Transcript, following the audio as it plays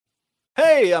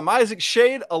Hey, I'm Isaac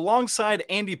Shade alongside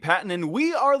Andy Patton, and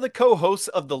we are the co hosts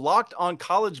of the Locked On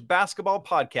College Basketball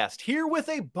Podcast, here with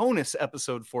a bonus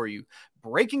episode for you,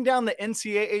 breaking down the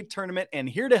NCAA tournament and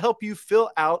here to help you fill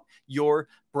out your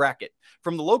bracket.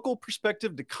 From the local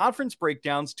perspective to conference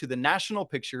breakdowns to the national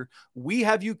picture, we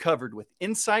have you covered with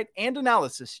insight and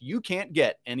analysis you can't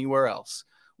get anywhere else.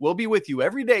 We'll be with you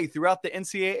every day throughout the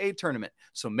NCAA tournament,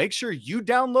 so make sure you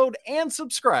download and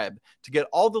subscribe to get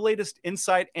all the latest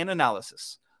insight and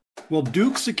analysis. Well,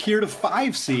 Duke secured a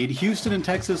 5 seed. Houston and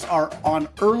Texas are on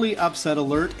early upset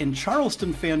alert, and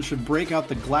Charleston fans should break out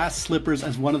the glass slippers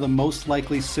as one of the most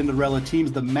likely Cinderella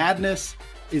teams. The madness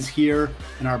is here,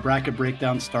 and our bracket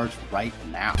breakdown starts right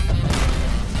now.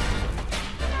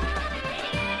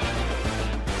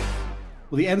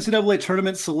 Well, the NCAA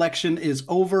tournament selection is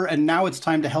over, and now it's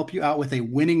time to help you out with a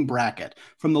winning bracket.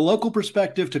 From the local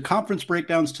perspective to conference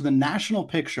breakdowns to the national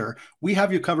picture, we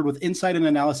have you covered with insight and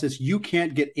analysis you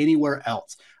can't get anywhere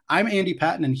else. I'm Andy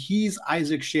Patton, and he's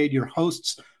Isaac Shade, your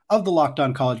hosts of the Locked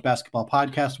On College Basketball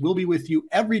Podcast. We'll be with you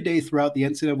every day throughout the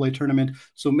NCAA tournament,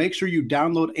 so make sure you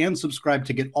download and subscribe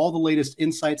to get all the latest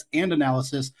insights and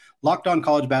analysis. Locked On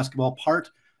College Basketball,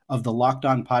 part of the Locked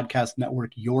On Podcast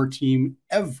Network, your team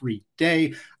every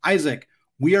day. Isaac,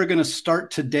 we are going to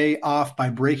start today off by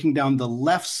breaking down the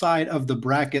left side of the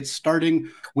bracket,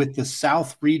 starting with the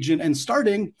South region and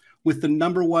starting with the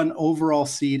number one overall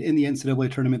seed in the NCAA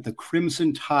tournament, the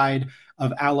Crimson Tide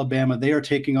of Alabama. They are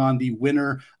taking on the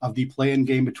winner of the play-in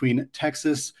game between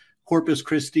Texas, Corpus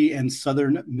Christi, and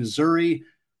Southern Missouri.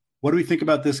 What do we think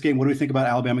about this game? What do we think about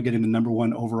Alabama getting the number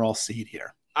one overall seed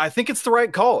here? I think it's the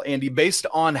right call, Andy. Based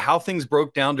on how things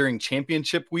broke down during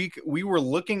championship week, we were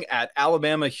looking at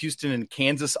Alabama, Houston, and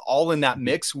Kansas all in that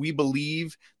mix. We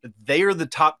believe that they are the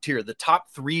top tier, the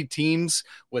top three teams,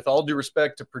 with all due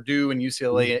respect to Purdue and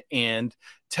UCLA and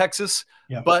Texas.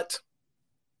 Yeah. But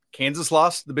Kansas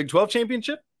lost the Big 12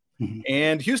 championship,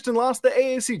 and Houston lost the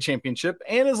AAC championship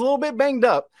and is a little bit banged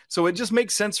up. So it just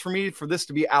makes sense for me for this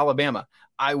to be Alabama.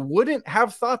 I wouldn't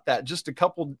have thought that just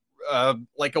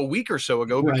like a week or so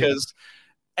ago, because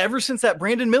ever since that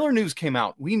Brandon Miller news came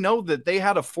out, we know that they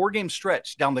had a 4-game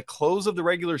stretch down the close of the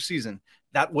regular season.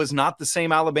 That was not the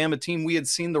same Alabama team we had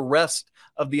seen the rest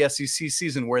of the SEC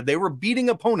season, where they were beating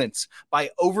opponents by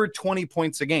over 20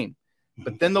 points a game.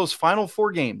 But then those final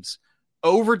 4 games,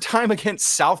 overtime against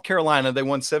South Carolina, they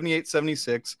won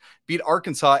 78-76, beat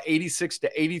Arkansas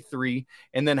 86-83,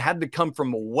 and then had to come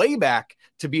from way back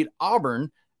to beat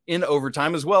Auburn in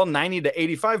overtime as well,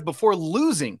 90-85, before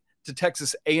losing to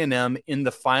Texas A&M in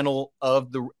the final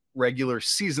of the regular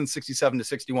season,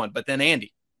 67-61. But then,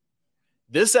 Andy,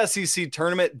 this SEC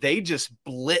tournament, they just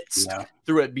blitzed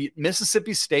through it, beat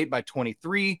Mississippi State by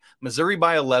 23, Missouri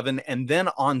by 11, and then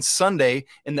on Sunday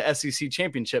in the SEC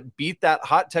championship, beat that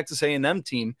hot Texas A&M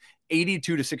team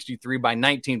 82-63 by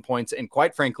 19 points. And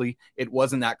quite frankly, it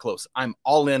wasn't that close. I'm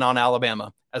all in on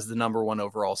Alabama as the number one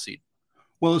overall seed.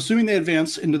 Well, assuming they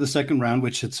advance into the second round,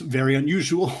 which it's very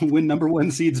unusual when number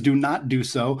one seeds do not do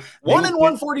so.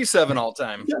 1-147 all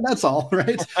time. Yeah, that's all,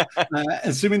 right?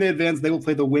 Assuming they advance, they will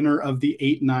play the winner of the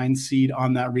 8-9 seed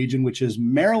on that region, which is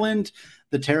Maryland.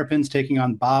 The Terrapins taking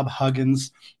on Bob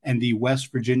Huggins and the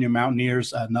West Virginia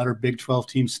Mountaineers, another Big 12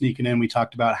 team sneaking in. We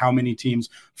talked about how many teams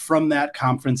from that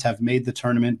conference have made the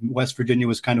tournament. West Virginia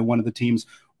was kind of one of the teams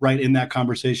right in that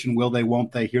conversation. Will they,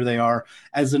 won't they? Here they are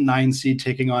as a 9 seed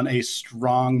taking on a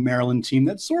strong Maryland team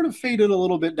that sort of faded a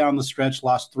little bit down the stretch,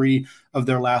 lost 3 of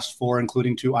their last 4,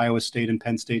 including to Iowa State and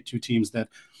Penn State, 2 teams that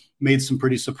made some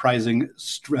pretty surprising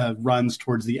runs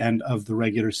towards the end of the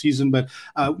regular season. But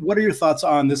what are your thoughts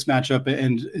on this matchup?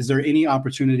 And is there any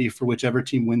opportunity for whichever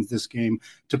team wins this game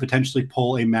to potentially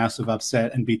pull a massive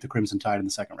upset and beat the Crimson Tide in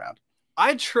the second round?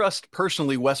 I trust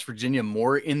personally West Virginia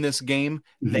more in this game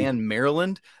than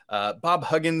Maryland. Bob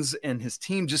Huggins and his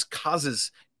team just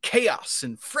causes chaos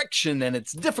and friction, and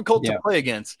it's difficult to play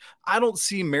against. I don't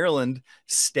see Maryland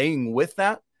staying with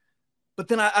that. But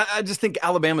then I just think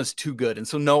Alabama's too good. And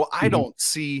so, no, I don't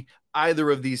see either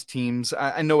of these teams.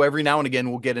 I know every now and again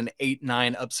we'll get an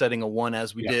 8-9 upsetting a 1,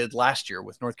 as we did last year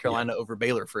with North Carolina over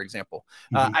Baylor, for example.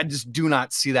 I just do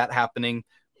not see that happening.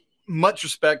 Much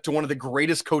respect to one of the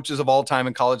greatest coaches of all time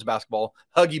in college basketball,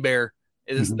 Huggy Bear.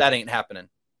 That ain't happening.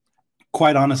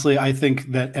 Quite honestly, I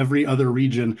think that every other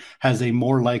region has a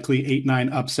more likely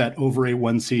 8-9 upset over a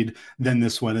 1 seed than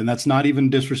this one. And that's not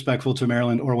even disrespectful to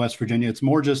Maryland or West Virginia. It's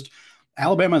more just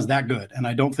Alabama is that good, and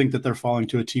I don't think that they're falling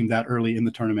to a team that early in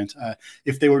the tournament.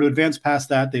 If they were to advance past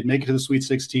that, they'd make it to the Sweet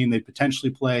 16. They'd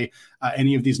potentially play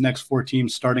any of these next 4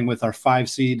 teams, starting with our 5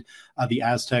 seed, the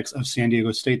Aztecs of San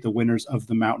Diego State, the winners of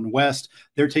the Mountain West.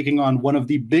 They're taking on one of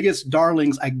the biggest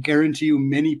darlings. I guarantee you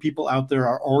many people out there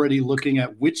are already looking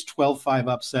at which 12-5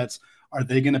 upsets are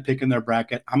they going to pick in their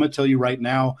bracket. I'm going to tell you right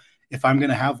now, if I'm going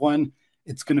to have one,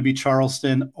 it's going to be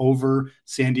Charleston over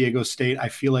San Diego State. I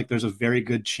feel like there's a very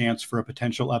good chance for a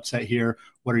potential upset here.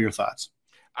 What are your thoughts?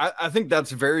 I think that's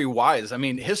very wise. I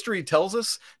mean, history tells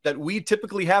us that we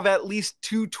typically have at least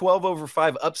 2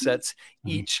 12-over-5 upsets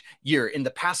each year. In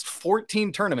the past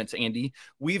 14 tournaments, Andy,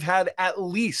 we've had at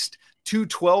least 1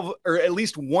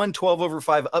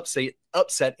 12-over-5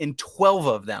 upset in 12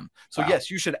 of them. So yes,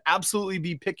 you should absolutely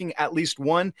be picking at least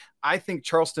one. I think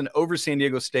Charleston over San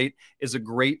Diego State is a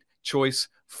great choice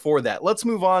for that. Let's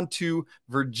move on to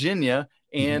Virginia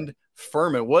and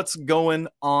Furman. What's going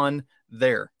on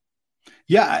there?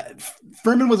 Yeah,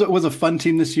 Furman was a fun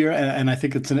team this year, and I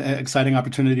think it's an exciting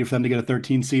opportunity for them to get a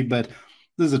 13 seed, but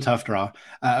this is a tough draw.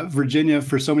 Virginia,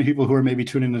 for so many people who are maybe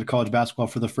tuning into college basketball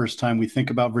for the first time, we think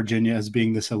about Virginia as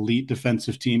being this elite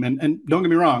defensive team. And don't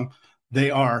get me wrong, they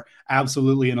are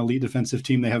absolutely an elite defensive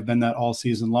team. They have been that all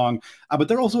season long, but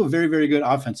they're also a very, very good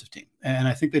offensive team. And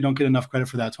I think they don't get enough credit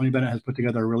for that. Tony Bennett has put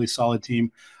together a really solid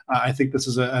team. I think this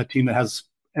is a team that has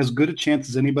as good a chance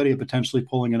as anybody of potentially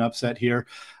pulling an upset here.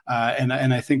 And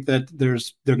I think that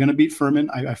they're going to beat Furman.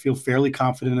 I feel fairly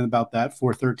confident about that.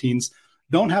 4-13s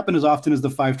don't happen as often as the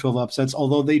 5-12 upsets,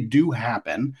 although they do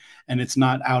happen. And it's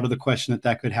not out of the question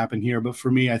that could happen here. But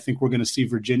for me, I think we're going to see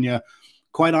Virginia,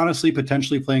 quite honestly,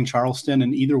 potentially playing Charleston.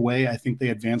 And either way, I think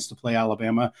they advance to play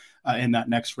Alabama in that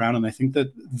next round. And I think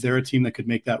that they're a team that could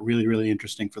make that really, really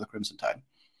interesting for the Crimson Tide.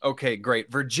 Okay,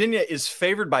 great. Virginia is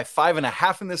favored by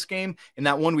 5.5 in this game. In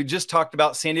that one we just talked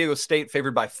about, San Diego State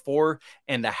favored by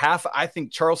 4.5. I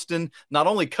think Charleston not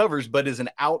only covers, but is an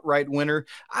outright winner.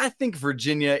 I think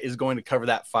Virginia is going to cover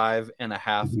that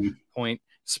 5.5 point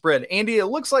spread. Andy, it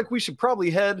looks like we should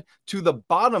probably head to the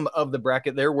bottom of the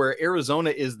bracket there, where Arizona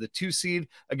is the 2 seed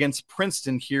against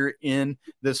Princeton here in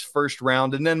this first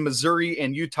round. And then Missouri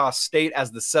and Utah State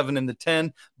as the 7 and the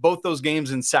 10, both those games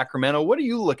in Sacramento. What are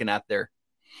you looking at there?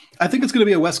 I think it's going to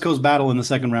be a West Coast battle in the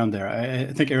second round there.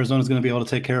 I think Arizona is going to be able to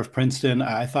take care of Princeton.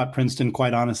 I thought Princeton,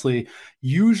 quite honestly,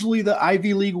 usually the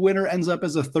Ivy League winner ends up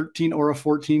as a 13 or a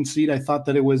 14 seed. I thought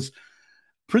that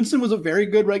Princeton was a very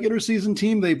good regular season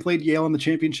team. They played Yale in the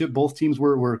championship. Both teams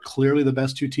were clearly the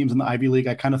best 2 teams in the Ivy League.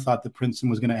 I kind of thought that Princeton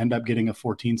was going to end up getting a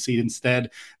 14 seed.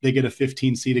 Instead, they get a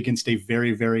 15 seed against a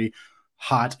very, very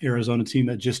hot Arizona team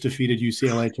that just defeated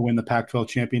UCLA to win the Pac-12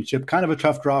 championship. Kind of a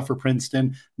tough draw for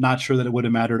Princeton. Not sure that it would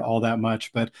have mattered all that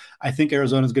much, but I think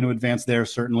Arizona is going to advance there.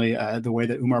 Certainly the way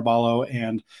that Umar Ballo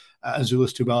and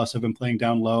Azuolas Tubelis have been playing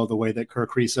down low, the way that Kerr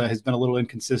Kriisa has been a little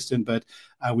inconsistent, but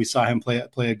we saw him play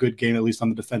a good game, at least on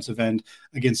the defensive end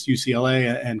against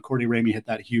UCLA, and Courtney Ramey hit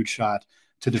that huge shot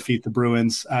to defeat the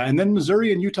Bruins. And then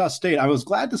Missouri and Utah State. I was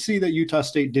glad to see that Utah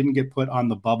State didn't get put on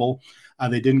the bubble.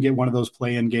 They didn't get one of those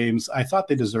play-in games. I thought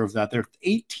they deserved that. They're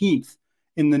 18th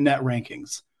in the net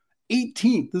rankings.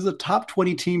 18th. This is a top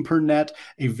 20 team per net,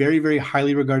 a very, very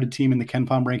highly regarded team in the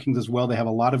KenPom rankings as well. They have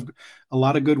a lot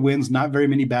of good wins, not very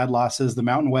many bad losses. The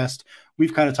Mountain West,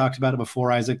 we've kind of talked about it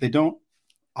before, Isaac. They don't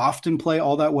often play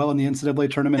all that well in the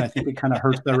NCAA tournament. I think it kind of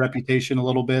hurts their reputation a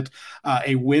little bit.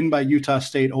 A win by Utah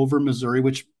State over Missouri,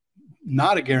 which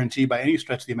not a guarantee by any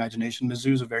stretch of the imagination.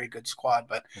 Mizzou's a very good squad,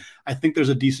 but I think there's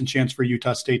a decent chance for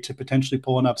Utah State to potentially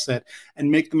pull an upset and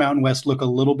make the Mountain West look a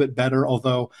little bit better,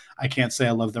 although I can't say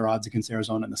I love their odds against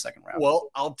Arizona in the second round.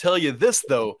 Well, I'll tell you this,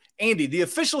 though. Andy, the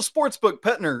official sportsbook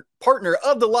partner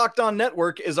of the Locked On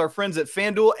Network is our friends at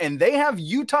FanDuel, and they have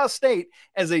Utah State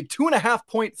as a 2.5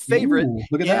 point favorite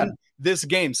in this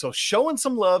game. So showing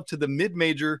some love to the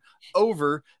mid-major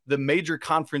over the major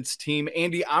conference team.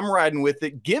 Andy, I'm riding with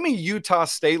it. Give me Utah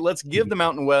State. Let's give the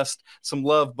Mountain West some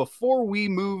love before we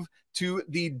move to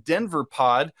the Denver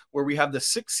pod, where we have the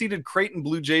 6-seeded Creighton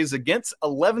Blue Jays against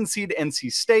 11-seed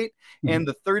NC State and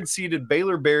the 3rd-seeded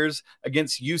Baylor Bears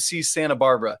against UC Santa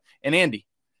Barbara. And Andy,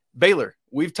 Baylor,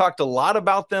 we've talked a lot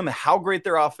about them, how great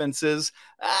their offense is.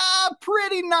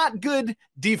 Pretty not good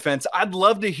defense. I'd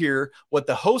love to hear what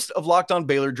the host of Locked On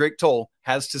Baylor, Drake Toll,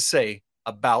 has to say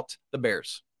about the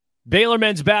Bears. Baylor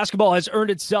men's basketball has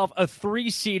earned itself a 3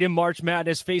 seed in March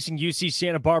Madness, facing UC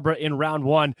Santa Barbara in round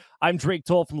 1. I'm Drake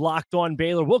Toll from Locked On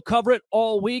Baylor. We'll cover it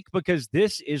all week because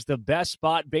this is the best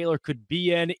spot Baylor could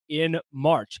be in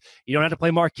March. You don't have to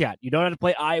play Marquette. You don't have to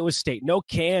play Iowa State. No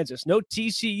Kansas. No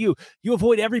TCU. You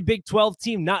avoid every Big 12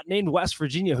 team not named West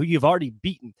Virginia, who you've already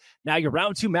beaten. Now your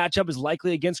round 2 matchup is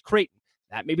likely against Creighton.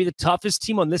 That may be the toughest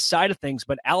team on this side of things,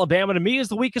 but Alabama, to me, is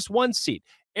the weakest 1 seed.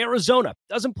 Arizona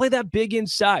doesn't play that big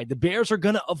inside. The Bears are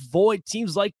going to avoid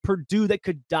teams like Purdue that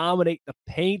could dominate the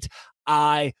paint.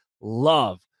 I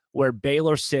love where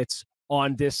Baylor sits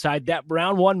on this side. That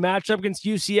round 1 matchup against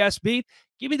UCSB,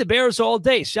 give me the Bears all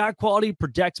day. Shot quality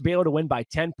projects Baylor to win by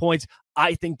 10 points.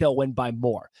 I think they'll win by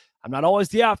more. I'm not always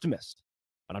the optimist,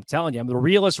 but I'm telling you, I'm the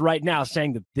realist right now,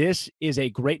 saying that this is a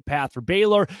great path for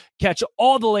Baylor. Catch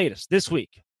all the latest this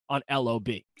week on LOB.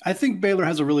 I think Baylor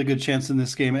has a really good chance in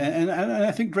this game. And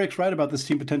I think Drake's right about this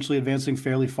team potentially advancing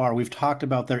fairly far. We've talked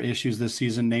about their issues this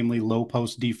season, namely low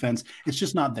post defense. It's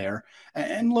just not there.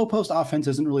 And low post offense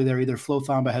isn't really there either. Flo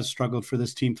Thamba has struggled for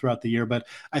this team throughout the year, but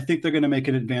I think they're going to make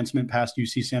an advancement past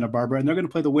UC Santa Barbara, and they're going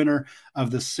to play the winner of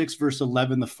the 6 versus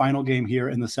 11, the final game here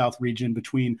in the South region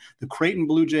between the Creighton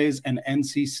Blue Jays and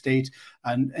NC State.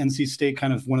 NC State,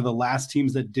 kind of one of the last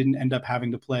teams that didn't end up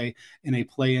having to play in a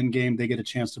play-in game. They get a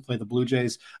chance to play the Blue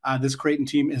Jays. This Creighton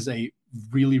team is a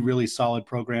really, really solid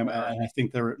program, and I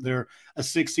think they're a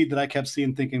 6 seed that I kept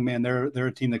seeing, thinking, man, they're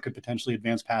a team that could potentially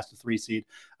advance past a 3 seed.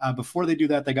 Before they do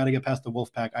that, they got to get past the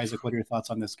Wolfpack. Isaac, what are your thoughts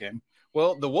on this game?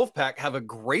 Well, the Wolfpack have a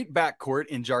great backcourt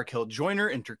in Jarkel Joyner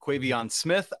and Terquavion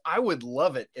Smith. I would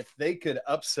love it if they could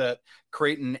upset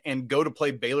Creighton and go to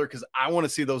play Baylor, because I want to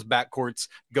see those backcourts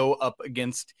go up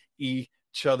against each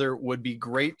other. Would be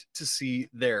great to see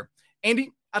there.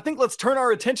 Andy, I think let's turn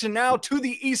our attention now to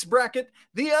the East bracket,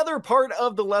 the other part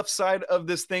of the left side of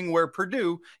this thing where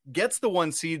Purdue gets the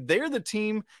 1 seed. They're the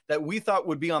team that we thought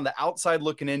would be on the outside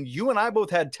looking in. You and I both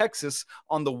had Texas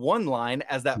on the 1 line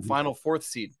as that final 4th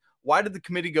seed. Why did the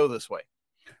committee go this way?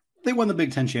 They won the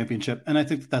Big Ten championship, and I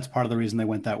think that's part of the reason they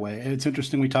went that way. It's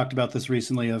interesting. We talked about this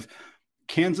recently of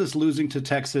Kansas losing to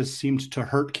Texas seemed to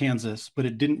hurt Kansas, but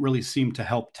it didn't really seem to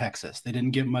help Texas. They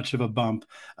didn't get much of a bump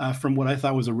from what I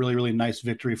thought was a really, really nice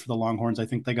victory for the Longhorns. I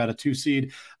think they got a 2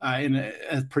 seed in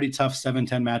a pretty tough 7-10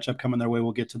 matchup coming their way.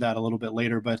 We'll get to that a little bit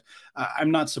later, but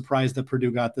I'm not surprised that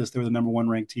Purdue got this. They were the number 1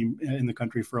 ranked team in the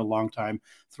country for a long time.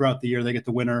 Throughout the year, they get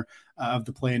the winner of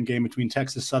the play-in game between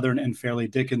Texas Southern and Fairleigh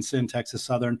Dickinson. Texas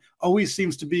Southern always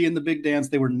seems to be in the big dance.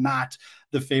 They were not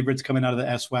the favorites coming out of the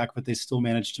SWAC, but they still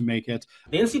managed to make it.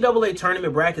 The NCAA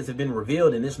tournament brackets have been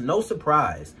revealed, and it's no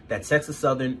surprise that Texas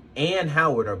Southern and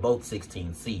Howard are both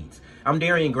 16 seeds. I'm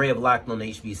Darian Gray of Locked On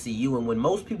HBCU, and when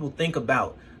most people think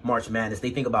about March Madness,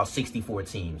 they think about 64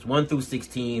 teams, 1 through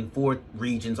 16, 4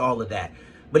 regions, all of that.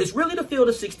 But it's really the field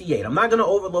of 68. I'm not going to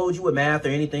overload you with math or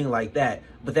anything like that,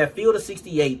 but that field of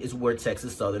 68 is where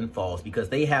Texas Southern falls, because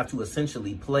they have to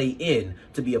essentially play in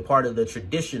to be a part of the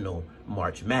traditional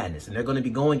March Madness. And they're going to be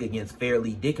going against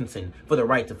Fairleigh Dickinson for the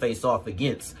right to face off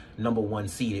against number 1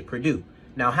 seeded Purdue.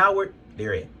 Now, Howard,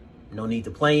 they're in. No need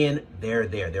to play in. They're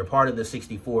there. They're part of the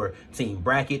 64-team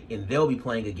bracket, and they'll be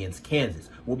playing against Kansas.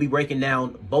 We'll be breaking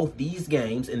down both these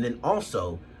games and then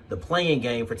also the play-in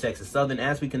game for Texas Southern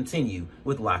as we continue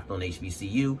with Locked On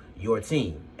HBCU, your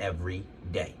team every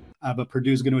day. But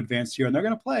Purdue's going to advance here, and they're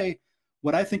going to play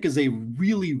what I think is a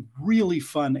really, really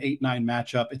fun 8-9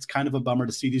 matchup. It's kind of a bummer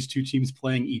to see these 2 teams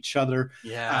playing each other.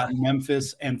 Yeah.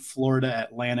 Memphis and Florida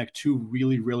Atlantic, 2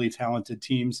 really, really talented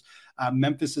teams.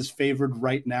 Memphis is favored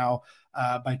right now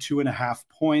by 2.5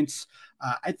 points.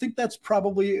 I think that's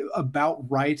probably about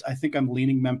right. I think I'm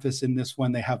leaning Memphis in this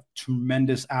one. They have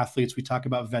tremendous athletes. We talk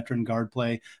about veteran guard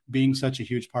play being such a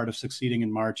huge part of succeeding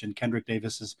in March, and Kendrick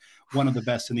Davis is one of the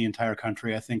best in the entire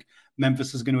country. I think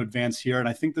Memphis is going to advance here, and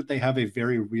I think that they have a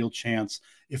very real chance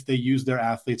if they use their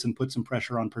athletes and put some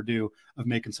pressure on Purdue of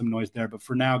making some noise there. But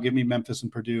for now, give me Memphis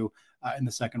and Purdue in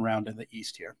the second round in the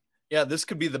East here. Yeah, this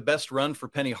could be the best run for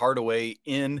Penny Hardaway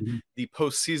in the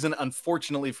postseason.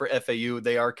 Unfortunately for FAU,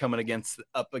 they are coming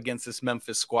up against this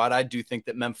Memphis squad. I do think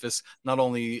that Memphis not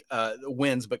only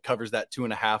wins, but covers that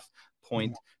 2.5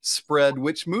 point spread,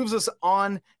 which moves us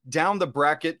on down the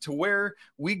bracket to where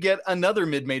we get another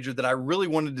mid-major that I really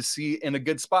wanted to see in a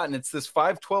good spot. And it's this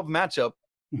 5-12 matchup.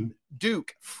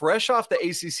 Duke, fresh off the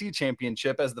ACC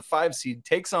championship as the 5 seed,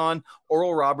 takes on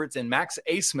Oral Roberts and Max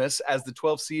Abmas as the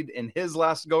 12 seed in his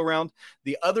last go-round.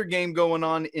 The other game going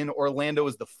on in Orlando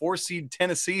is the 4 seed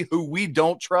Tennessee, who we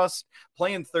don't trust,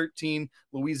 playing 13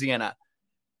 Louisiana.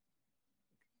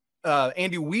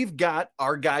 Andy, we've got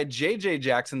our guy JJ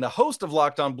Jackson, the host of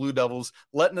Locked On Blue Devils,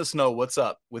 letting us know what's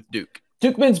up with Duke.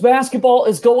 Duke men's basketball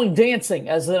is going dancing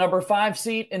as the number 5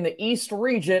 seed in the East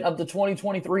region of the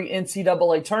 2023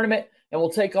 NCAA tournament and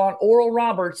will take on Oral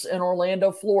Roberts in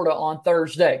Orlando, Florida on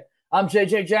Thursday. I'm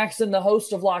JJ Jackson, the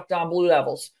host of Locked On Blue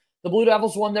Devils. The Blue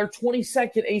Devils won their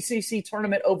 22nd ACC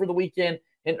tournament over the weekend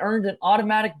and earned an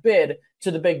automatic bid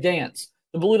to the Big Dance.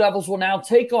 The Blue Devils will now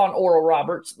take on Oral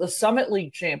Roberts, the Summit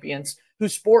League champions, who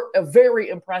sport a very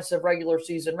impressive regular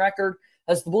season record,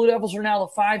 as the Blue Devils are now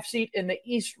the 5 seed in the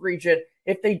East region.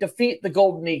 If they defeat the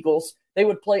Golden Eagles, they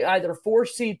would play either 4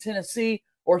 seed Tennessee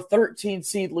or 13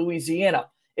 seed Louisiana.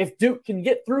 If Duke can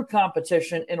get through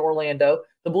competition in Orlando,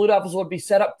 the Blue Devils would be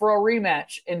set up for a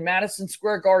rematch in Madison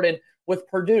Square Garden with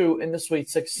Purdue in the Sweet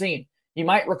 16. You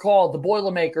might recall the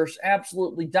Boilermakers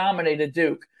absolutely dominated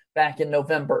Duke back in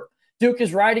November. Duke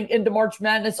is riding into March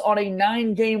Madness on a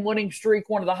 9-game winning streak,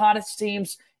 one of the hottest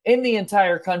teams in the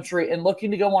entire country, and looking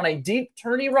to go on a deep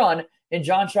tourney run in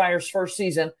Jon Scheyer's first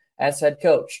season as head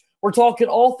coach. We're talking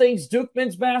all things Duke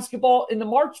men's basketball in the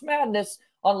March Madness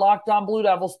on Locked On Blue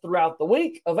Devils throughout the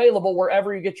week, available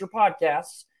wherever you get your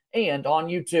podcasts and on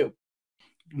YouTube.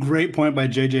 Great point by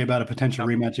JJ about a potential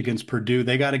rematch against Purdue.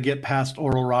 They got to get past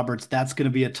Oral Roberts. That's going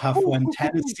to be a tough one.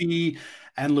 Tennessee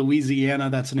and Louisiana,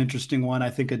 that's an interesting one.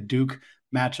 I think a Duke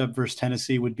matchup versus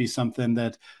Tennessee would be something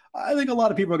that I think a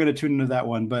lot of people are going to tune into that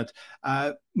one. But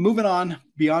moving on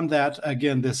beyond that,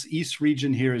 again, this East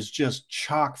region here is just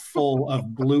chock full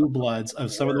of blue bloods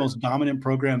of some of the most dominant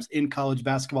programs in college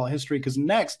basketball history. Because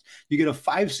next, you get a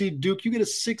 5-seed Duke, you get a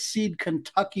 6-seed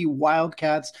Kentucky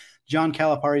Wildcats. John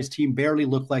Calipari's team barely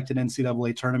looked like an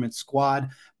NCAA tournament squad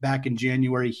back in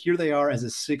January. Here they are as a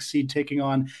 6 seed taking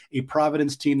on a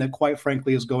Providence team that, quite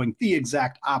frankly, is going the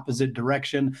exact opposite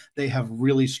direction. They have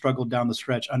really struggled down the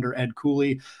stretch under Ed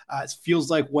Cooley. It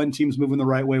feels like one team's moving the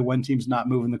right way, one team's not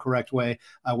moving the correct way.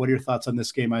 What are your thoughts on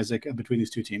this game, Isaac, between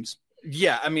these two teams?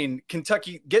 Yeah, I mean,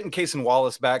 Kentucky getting Case and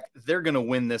Wallace back, they're going to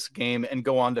win this game and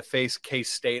go on to face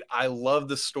K-State. I love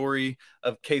the story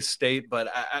of K-State, but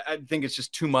I think it's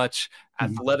just too much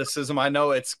athleticism. I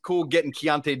know it's cool getting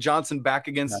Keontae Johnson back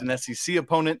against an SEC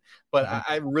opponent, but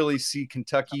I really see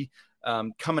Kentucky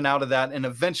coming out of that. And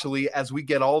eventually, as we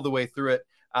get all the way through it,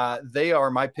 they are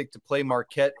my pick to play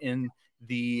Marquette in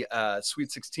the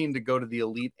Sweet 16 to go to the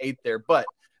Elite 8 there. But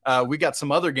we got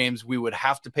some other games we would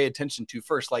have to pay attention to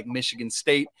first, like Michigan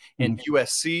State and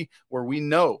USC, where we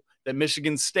know that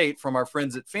Michigan State, from our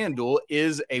friends at FanDuel,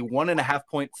 is a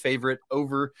 1.5-point favorite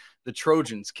over the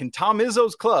Trojans. Can Tom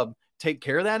Izzo's club take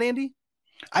care of that, Andy?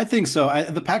 I think so.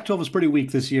 The Pac-12 was pretty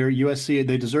weak this year. USC,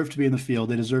 they deserve to be in the field.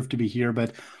 They deserve to be here,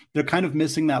 but they're kind of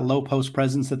missing that low post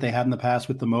presence that they had in the past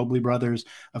with the Mobley brothers.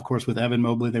 Of course, with Evan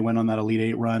Mobley, they went on that Elite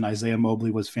 8 run. Isaiah Mobley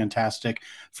was fantastic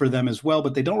for them as well,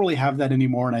 but they don't really have that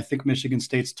anymore. And I think Michigan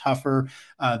State's tougher.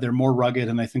 They're more rugged,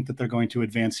 and I think that they're going to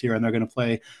advance here, and they're going to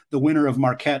play the winner of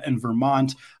Marquette and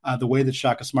Vermont. The way that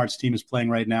Shaka Smart's team is playing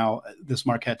right now, this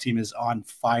Marquette team is on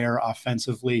fire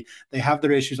offensively. They have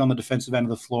their issues on the defensive end of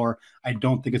the floor. I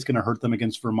don't think it's going to hurt them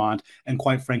against Vermont. And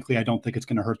quite frankly, I don't think it's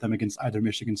going to hurt them against either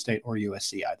Michigan State or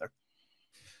USC either.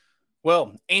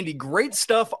 Well, Andy, great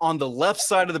stuff on the left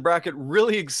side of the bracket.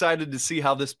 Really excited to see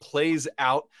how this plays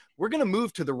out. We're going to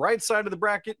move to the right side of the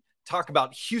bracket, talk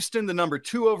about Houston, the number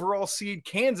 2 overall seed,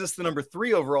 Kansas, the number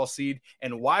 3 overall seed,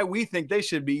 and why we think they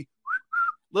should be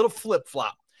little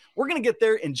flip-flop. We're going to get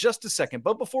there in just a second.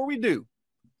 But before we do,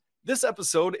 this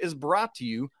episode is brought to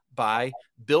you by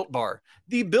Built Bar.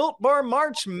 The Built Bar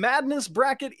March Madness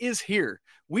bracket is here.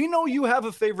 We know you have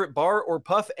a favorite bar or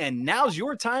puff, and now's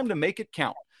your time to make it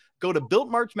count. Go to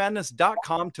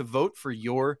BuiltMarchMadness.com to vote for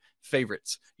your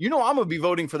favorites. You know I'm going to be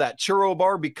voting for that churro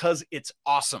bar because it's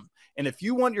awesome. And if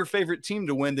you want your favorite team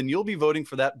to win, then you'll be voting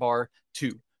for that bar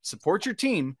too. Support your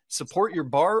team, support your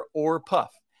bar or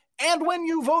puff. And when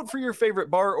you vote for your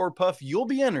favorite bar or puff, you'll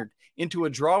be entered into a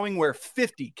drawing where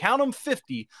 50, count them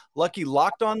 50, lucky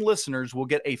Locked On listeners will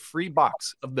get a free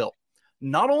box of Built.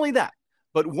 Not only that,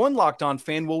 but one Locked On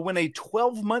fan will win a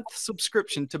 12-month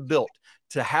subscription to Built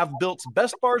to have Built's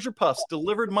best bars or puffs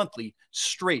delivered monthly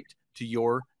straight to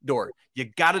your door. You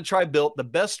got to try Built, the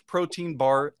best protein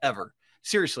bar ever.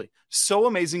 Seriously, so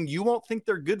amazing you won't think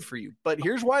they're good for you, but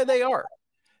here's why they are.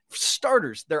 For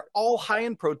starters, they're all high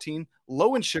in protein,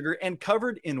 low in sugar, and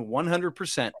covered in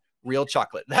 100% real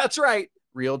chocolate. That's right,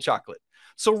 real chocolate.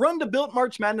 So run to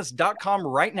BuiltMarchMadness.com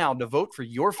right now to vote for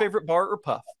your favorite bar or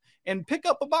puff. And pick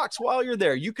up a box while you're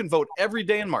there. You can vote every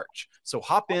day in March. So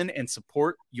hop in and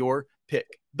support your pick.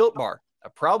 Built Bar, a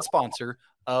proud sponsor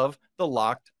of the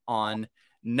Locked On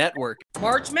Network.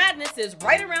 March Madness is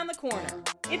right around the corner.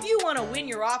 If you want to win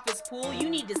your office pool, you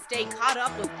need to stay caught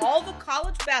up with all the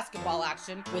college basketball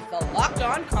action with the Locked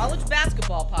On College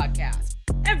Basketball Podcast.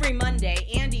 Every Monday,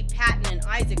 Andy Patton and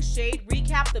Isaac Shade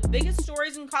recap the biggest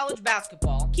stories in college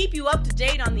basketball, keep you up to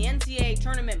date on the NCAA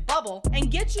tournament bubble,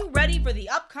 and get you ready for the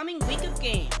upcoming week of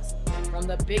games. From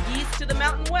the Big East to the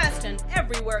Mountain West and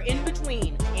everywhere in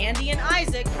between, Andy and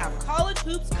Isaac have college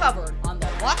hoops covered on the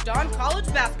Locked On College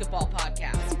Basketball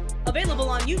Podcast. Available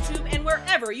on YouTube and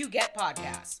wherever you get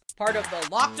podcasts. Part of the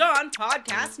Locked On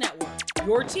Podcast Network.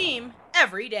 Your team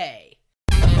every day.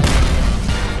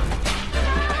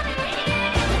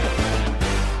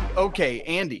 Okay,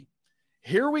 Andy,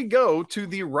 here we go to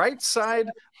the right side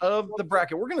of the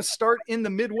bracket. We're going to start in the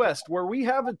Midwest, where we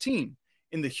have a team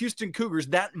in the Houston Cougars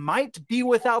that might be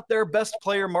without their best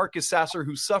player, Marcus Sasser,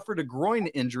 who suffered a groin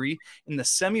injury in the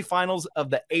semifinals of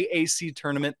the AAC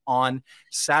tournament on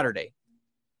Saturday.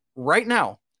 Right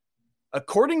now,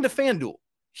 according to FanDuel,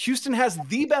 Houston has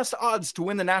the best odds to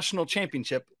win the national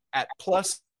championship at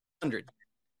plus 100.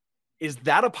 Is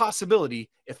that a possibility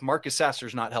if Marcus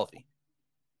Sasser's not healthy?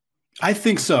 I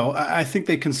think so. I think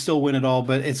they can still win it all,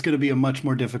 but it's going to be a much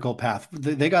more difficult path.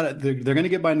 They got it. They're going to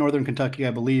get by Northern Kentucky,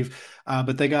 I believe,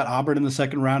 but they got Auburn in the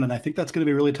second round, and I think that's going to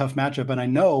be a really tough matchup. And I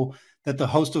know that the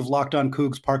host of Locked On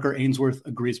Cougs, Parker Ainsworth,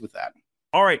 agrees with that.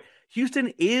 All right,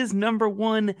 Houston is number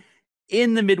one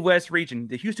in the Midwest region.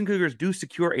 The Houston Cougars do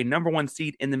secure a number one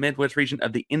seed in the Midwest region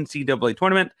of the NCAA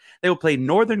tournament. They will play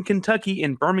Northern Kentucky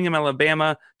in Birmingham,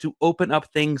 Alabama to open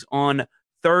up things on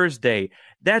Thursday.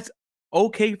 That's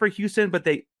okay for Houston, but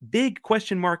the big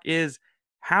question mark is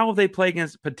how they play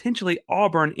against potentially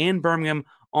Auburn in Birmingham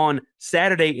on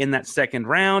Saturday in that second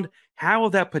round. How will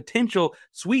that potential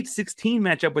Sweet 16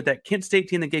 matchup with that Kent State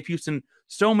team that gave Houston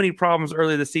so many problems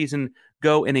earlier this season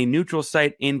go in a neutral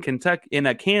site in Kentucky,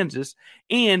 in Kansas?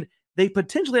 And they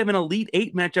potentially have an Elite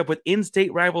Eight matchup with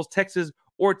in-state rivals Texas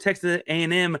or Texas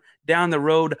A&M down the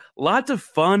road. Lots of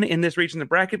fun in this region of the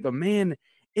bracket, but man,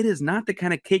 it is not the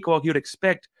kind of cakewalk you'd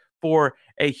expect for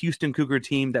a Houston Cougar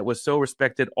team that was so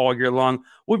respected all year long.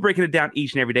 We're breaking it down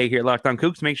each and every day here at Locked On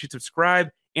Cougs. Make sure you subscribe.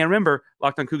 And remember,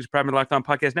 Locked On Cougs, proud of the Locked On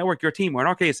Podcast Network, your team, or in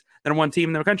our case, the number one team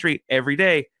in the country every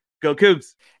day. Go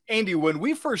Cougs. Andy, when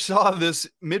we first saw this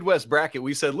Midwest bracket,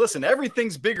 we said, listen,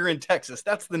 everything's bigger in Texas.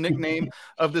 That's the nickname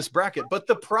of this bracket. But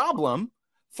the problem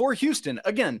for Houston,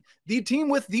 again, the team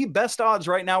with the best odds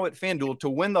right now at FanDuel to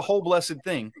win the whole blessed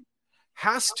thing,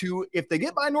 has to, if they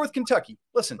get by North Kentucky,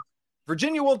 listen,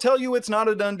 Virginia will tell you it's not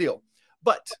a done deal.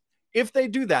 But if they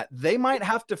do that, they might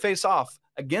have to face off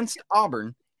against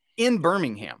Auburn in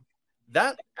Birmingham.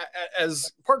 That,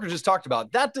 as Parker just talked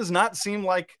about, that does not seem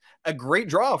like a great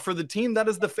draw for the team that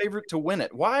is the favorite to win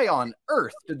it. Why on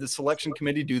earth did the selection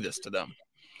committee do this to them?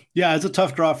 Yeah, it's a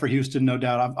tough draw for Houston, no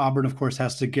doubt. Auburn, of course,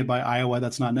 has to get by Iowa.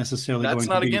 That's not necessarily That's going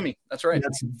not to be a gimme. That's right.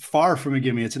 That's far from a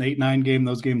gimme. It's an 8-9 game.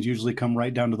 Those games usually come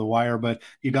right down to the wire, but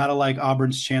you got to like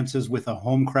Auburn's chances with a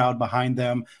home crowd behind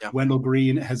them. Yeah. Wendell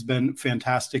Green has been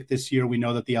fantastic this year. We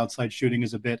know that the outside shooting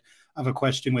is a bit of a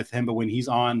question with him, but when he's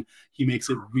on, he makes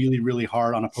it really, really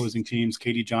hard on opposing teams.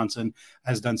 Katie Johnson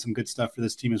has done some good stuff for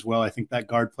this team as well. I think that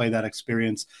guard play, that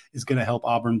experience is going to help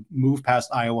Auburn move past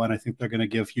Iowa, and I think they're going to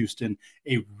give Houston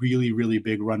a really, really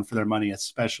big run for their money,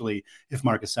 especially if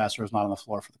Marcus Sasser is not on the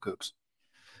floor for the Cougs.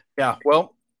 Yeah,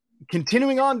 well,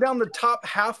 continuing on down the top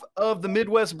half of the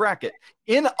Midwest bracket,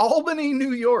 in Albany,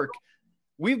 New York,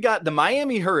 we've got the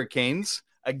Miami Hurricanes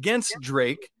against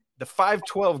Drake, the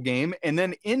 5-12 game, and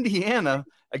then Indiana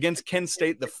against Kent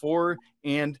State, the 4-13.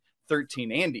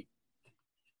 Andy,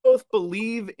 both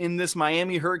believe in this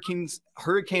Miami Hurricane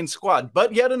squad,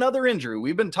 but yet another injury.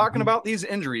 We've been talking about these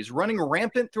injuries running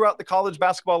rampant throughout the college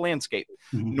basketball landscape.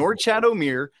 Norchad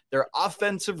Omier, their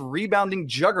offensive rebounding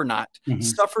juggernaut,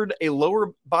 suffered a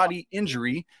lower body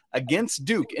injury against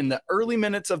Duke in the early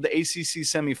minutes of the ACC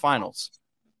semifinals.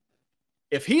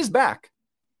 If he's back,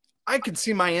 I could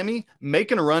see Miami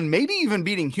making a run, maybe even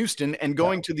beating Houston and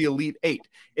going to the Elite Eight.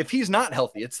 If he's not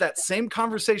healthy, it's that same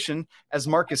conversation as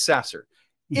Marcus Sasser.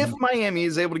 If Miami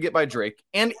is able to get by Drake,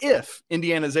 and if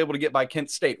Indiana is able to get by Kent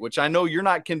State, which I know you're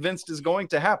not convinced is going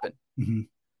to happen,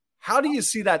 how do you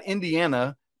see that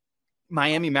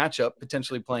Indiana-Miami matchup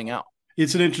potentially playing out?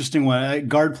 It's an interesting one.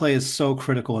 Guard play is so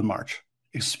critical in March.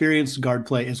 Experienced guard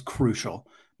play is crucial.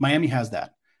 Miami has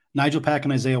that. Nigel Pack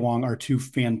and Isaiah Wong are two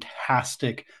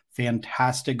fantastic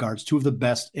guards, two of the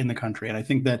best in the country. And I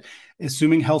think that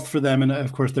assuming health for them, and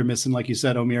of course they're missing, like you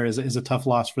said, Omier is a tough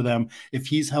loss for them. If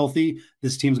he's healthy,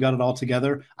 this team's got it all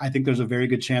together. I think there's a very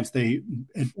good chance they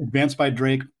advance by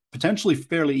Drake, potentially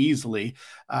fairly easily.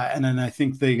 And then I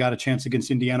think they got a chance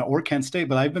against Indiana or Kent State,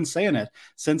 but I've been saying it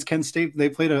since Kent State, they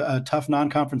played a tough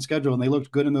non-conference schedule and they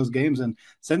looked good in those games. And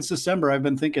since December, I've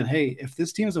been thinking, hey, if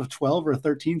this team is a 12 or a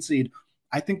 13 seed,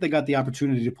 I think they got the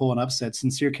opportunity to pull an upset.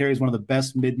 Sincere Carry is one of the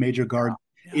best mid-major guards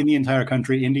in the entire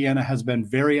country. Indiana has been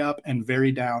very up and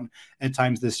very down at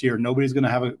times this year. Nobody's going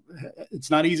to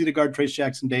it's not easy to guard Trace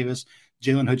Jackson Davis.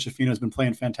 Jalen Hood-Schifino has been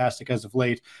playing fantastic as of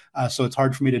late. So it's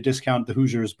hard for me to discount the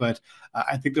Hoosiers, but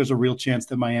I think there's a real chance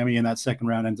that Miami in that second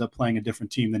round ends up playing a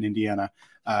different team than Indiana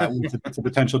with the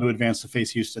potential to advance to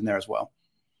face Houston there as well.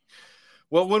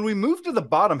 Well, when we move to the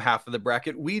bottom half of the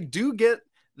bracket, we do get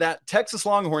that Texas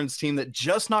Longhorns team that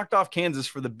just knocked off Kansas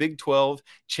for the Big 12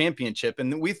 championship.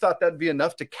 And we thought that'd be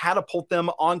enough to catapult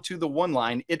them onto the one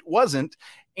line. It wasn't.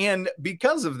 And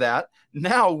because of that,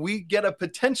 now we get a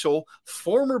potential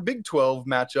former Big 12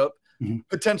 matchup,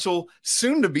 potential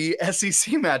soon to be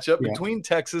SEC matchup between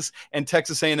Texas and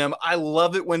Texas A&M. I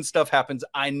love it when stuff happens.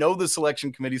 I know the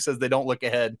selection committee says they don't look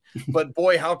ahead, but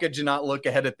boy, how could you not look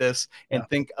ahead at this and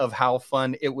think of how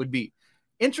fun it would be?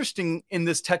 Interesting in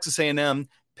this Texas A&M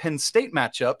Penn State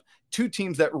matchup, two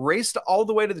teams that raced all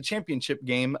the way to the championship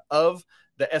game of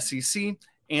the SEC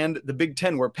and the Big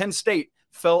Ten, where Penn State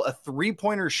fell a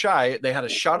three-pointer shy. They had a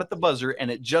shot at the buzzer,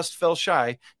 and it just fell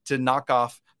shy to knock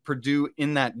off Purdue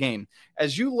in that game.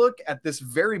 As you look at this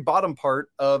very bottom part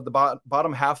of the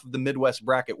bottom half of the Midwest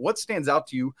bracket, what stands out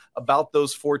to you about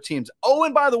those four teams? Oh,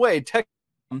 and by the way, Texas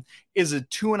is a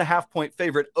 2.5-point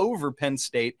favorite over Penn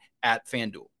State at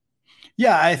FanDuel.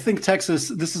 Yeah, I think Texas,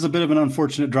 this is a bit of an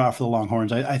unfortunate draw for the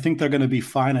Longhorns. I think they're going to be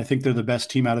fine. I think they're the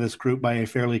best team out of this group by a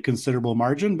fairly considerable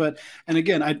margin. But, and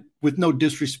again, with no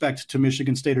disrespect to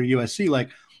Michigan State or USC, like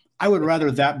I would rather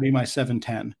that be my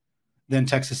 7-10 than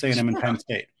Texas A&M and Penn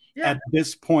State. Yeah. At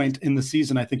this point in the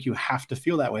season, I think you have to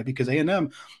feel that way because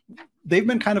A&M, they've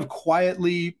been kind of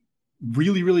quietly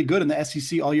really, really good in the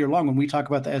SEC all year long. When we talk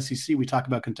about the SEC, we talk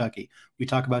about Kentucky, we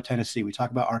talk about Tennessee, we talk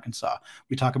about Arkansas,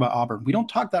 we talk about Auburn. We don't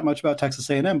talk that much about Texas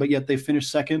A&M, but yet they finished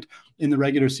second in the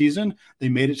regular season. They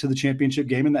made it to the championship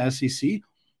game in the SEC.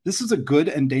 This is a good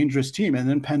and dangerous team. And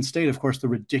then Penn State, of course, the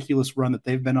ridiculous run that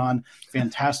they've been on.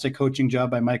 Fantastic coaching job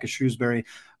by Micah Shrewsbury.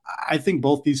 I think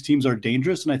both these teams are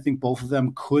dangerous, and I think both of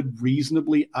them could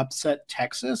reasonably upset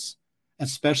Texas,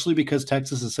 especially because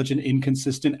Texas is such an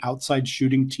inconsistent outside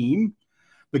shooting team.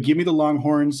 But give me the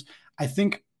Longhorns. I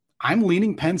think I'm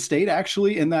leaning Penn State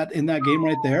actually in that game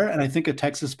right there. And I think a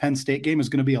Texas-Penn State game is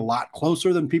going to be a lot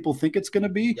closer than people think it's going to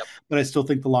be. Yep. But I still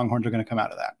think the Longhorns are going to come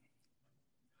out of that.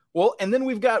 Well, and then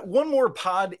we've got one more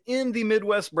pod in the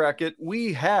Midwest bracket.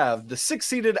 We have the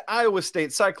 6-seeded Iowa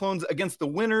State Cyclones against the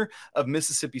winner of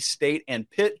Mississippi State and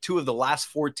Pitt, two of the last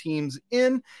four teams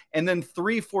in. And then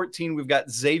 3-14, we've got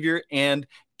Xavier and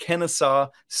Kennesaw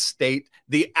State,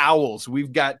 the Owls.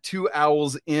 We've got two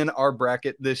Owls in our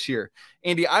bracket this year.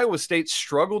 Andy, Iowa State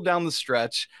struggled down the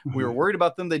stretch. We were worried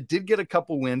about them. They did get a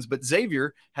couple wins, but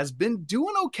Xavier has been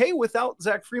doing okay without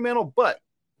Zach Fremantle. But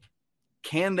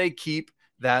can they keep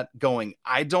that going?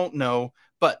 I don't know,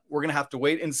 but we're going to have to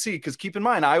wait and see, because keep in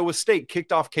mind, Iowa State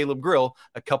kicked off Caleb Grill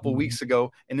a couple weeks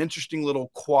ago. An interesting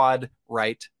little quad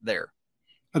right there.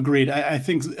 Agreed. I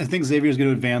think Xavier is going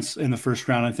to advance in the first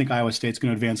round. I think Iowa State's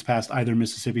going to advance past either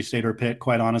Mississippi State or Pitt,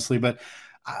 quite honestly. But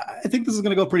I think this is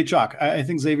going to go pretty chalk. I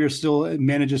think Xavier still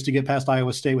manages to get past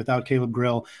Iowa State without Caleb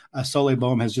Grill. Soleil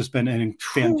Bohm has just been a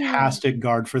fantastic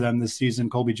guard for them this season.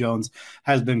 Colby Jones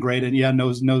has been great. And yeah,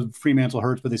 no Fremantle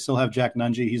hurts, but they still have Jack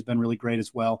Nungy. He's been really great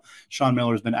as well. Sean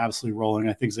Miller has been absolutely rolling.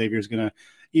 I think Xavier's going to,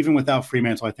 even without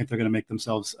Fremantle, I think they're going to make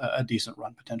themselves a decent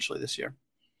run potentially this year.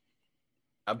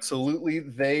 Absolutely,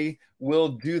 they will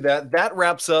do that. That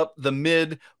wraps up the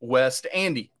Midwest.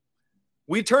 Andy,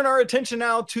 we turn our attention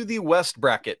now to the West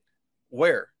bracket,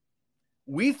 where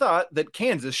we thought that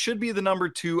Kansas should be the number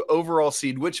 2 overall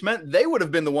seed, which meant they would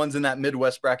have been the ones in that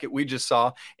Midwest bracket we just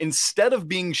saw, instead of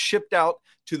being shipped out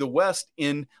to the West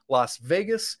in Las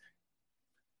Vegas.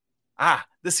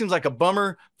 This seems like a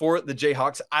bummer for the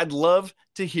Jayhawks. I'd love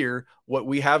to hear what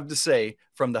we have to say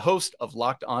from the host of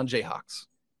Locked On Jayhawks.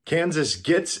 Kansas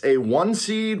gets a 1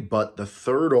 seed, but the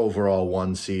 3rd overall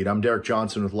 1 seed. I'm Derek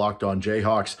Johnson with Locked On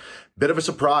Jayhawks. Bit of a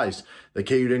surprise that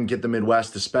KU didn't get the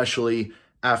Midwest, especially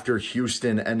after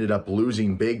Houston ended up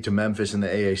losing big to Memphis in the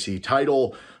AAC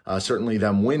title. Certainly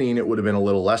them winning, it would have been a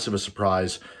little less of a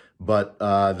surprise. But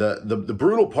the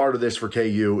brutal part of this for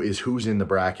KU is who's in the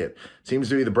bracket. Seems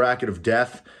to be the bracket of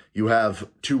death. You have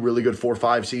 2 really good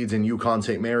 4-5 seeds in UConn,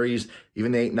 St. Mary's.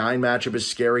 Even the 8-9 matchup is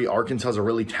scary. Arkansas is a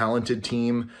really talented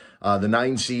team. The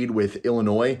 9 seed with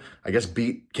Illinois, I guess,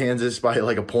 beat Kansas by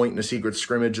like a point in a secret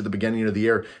scrimmage at the beginning of the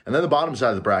year. And then the bottom side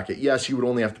of the bracket, yes, you would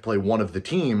only have to play one of the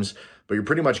teams, but you're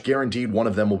pretty much guaranteed one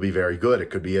of them will be very good. It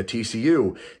could be a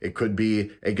TCU. It could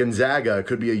be a Gonzaga. It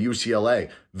could be a UCLA.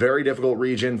 Very difficult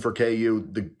region for KU.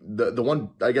 The one,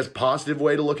 I guess, positive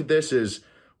way to look at this is,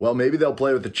 well, maybe they'll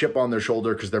play with a chip on their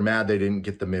shoulder because they're mad they didn't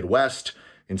get the Midwest,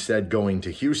 instead going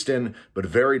to Houston. But a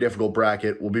very difficult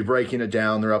bracket. We'll be breaking it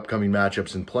down, their upcoming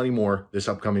matchups, and plenty more this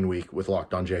upcoming week with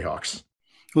Locked On Jayhawks.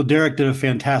 Well, Derek did a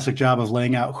fantastic job of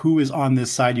laying out who is on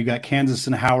this side. You got Kansas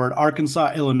and Howard.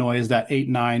 Arkansas, Illinois is that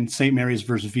 8-9. St. Mary's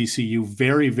versus VCU.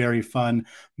 Very, very fun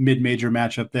mid-major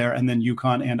matchup there. And then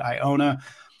UConn and Iona.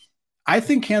 I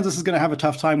think Kansas is going to have a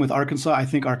tough time with Arkansas. I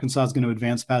think Arkansas is going to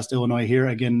advance past Illinois here.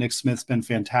 Again, Nick Smith's been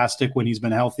fantastic when he's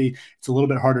been healthy. It's a little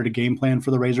bit harder to game plan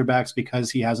for the Razorbacks because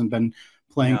he hasn't been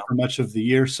playing for much of the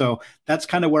year. So that's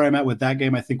kind of where I'm at with that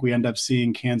game. I think we end up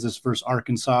seeing Kansas versus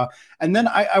Arkansas. And then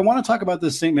I want to talk about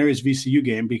this St. Mary's VCU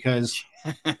game because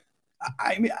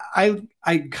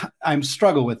I'm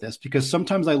struggle with this because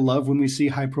sometimes I love when we see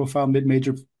high profile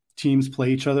mid-major teams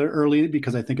play each other early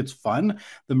because I think it's fun.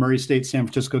 The Murray State San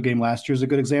Francisco game last year is a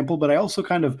good example, but I also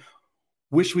kind of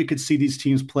wish we could see these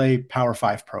teams play Power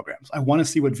 5 programs. I want to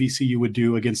see what VCU would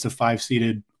do against a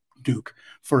 5-seeded Duke,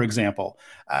 for example.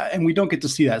 And we don't get to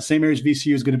see that. St. Mary's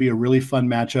VCU is going to be a really fun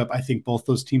matchup. I think both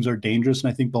those teams are dangerous,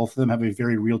 and I think both of them have a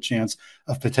very real chance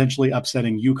of potentially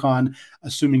upsetting UConn,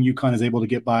 assuming UConn is able to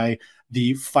get by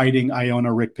the fighting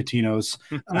Iona Rick Pitino's.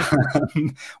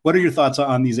 What are your thoughts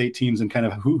on these 8 teams and kind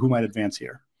of who might advance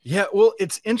here? Yeah, well,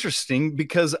 it's interesting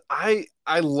because I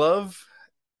love –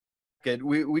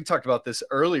 we talked about this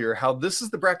earlier, how this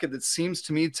is the bracket that seems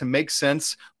to me to make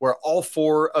sense where all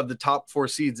 4 of the top 4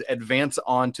 seeds advance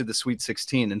on to the Sweet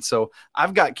 16. And so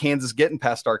I've got Kansas getting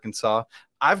past Arkansas.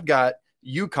 I've got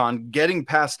UConn getting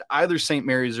past either St.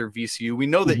 Mary's or VCU. We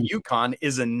know that UConn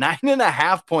is a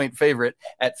 9.5-point favorite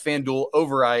at FanDuel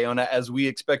over Iona, as we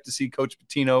expect to see Coach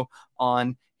Pitino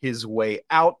on his way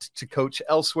out to coach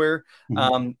elsewhere.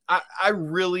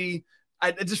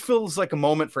 It just feels like a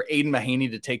moment for Aiden Mahaney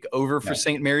to take over for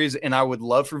St. Mary's, and I would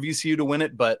love for VCU to win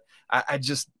it, but I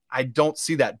don't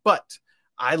see that. But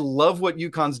I love what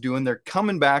UConn's doing. They're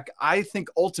coming back. I think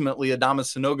ultimately Adama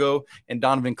Sanogo and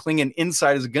Donovan Clingan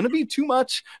inside is going to be too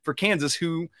much for Kansas,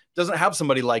 who doesn't have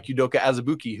somebody like Udoka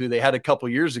Azubuike, who they had a couple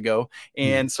years ago.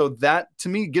 And so that, to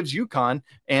me, gives UConn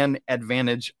an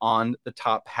advantage on the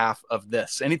top half of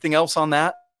this. Anything else on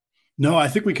that? No, I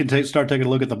think we can start taking a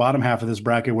look at the bottom half of this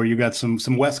bracket where you got some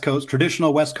West Coast,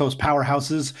 traditional West Coast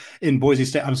powerhouses in Boise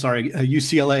State. I'm sorry,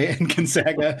 UCLA and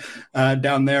Gonzaga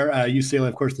down there. UCLA,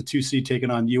 of course, the 2 seed taking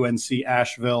on UNC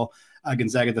Asheville.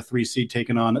 Gonzaga, the 3 seed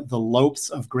taking on the Lopes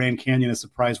of Grand Canyon, a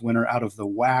surprise winner out of the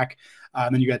WAC.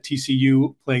 And then you got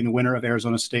TCU playing the winner of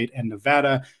Arizona State and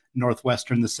Nevada.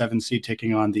 Northwestern, the 7 seed,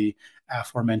 taking on the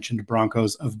aforementioned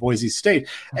Broncos of Boise State.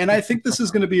 And I think this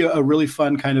is going to be a really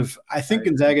fun kind of, I think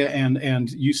Gonzaga and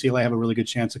UCLA have a really good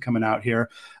chance of coming out here.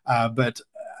 But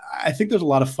I think there's a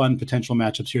lot of fun potential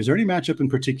matchups here. Is there any matchup in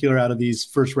particular out of these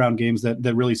first round games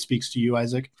that really speaks to you,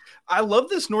 Isaac? I love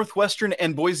this Northwestern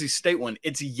and Boise State one.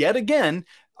 It's yet again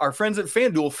our friends at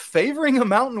FanDuel favoring a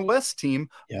Mountain West team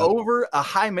over a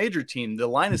high major team. The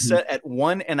line is set at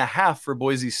 1.5 for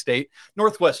Boise State.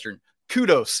 Northwestern,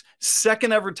 kudos.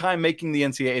 Second ever time making the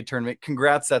NCAA tournament.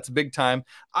 Congrats. That's big time.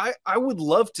 I would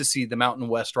love to see the Mountain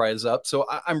West rise up. So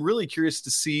I'm really curious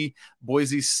to see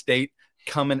Boise State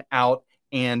coming out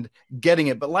and getting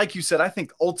it. But like you said, I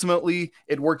think ultimately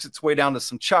it works its way down to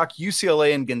some chalk,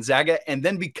 UCLA and Gonzaga. And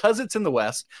then because it's in the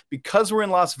West, because we're in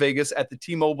Las Vegas at the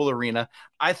T-Mobile Arena,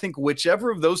 I think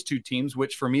whichever of those 2 teams,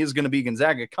 which for me is going to be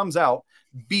Gonzaga, comes out,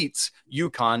 beats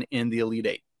UConn in the Elite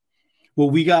 8. Well,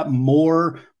 we got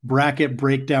more bracket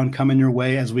breakdown coming your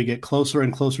way as we get closer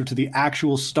and closer to the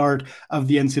actual start of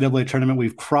the NCAA tournament.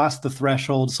 We've crossed the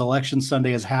threshold. Selection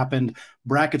Sunday has happened.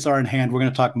 Brackets are in hand. We're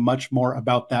going to talk much more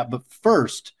about that. But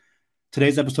first,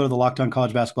 today's episode of the Locked On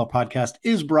College Basketball Podcast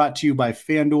is brought to you by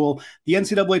FanDuel. The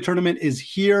NCAA tournament is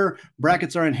here.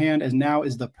 Brackets are in hand, and now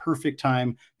is the perfect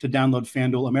time to download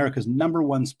FanDuel, America's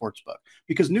 #1 sportsbook,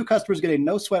 because new customers get a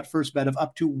no-sweat first bet of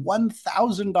up to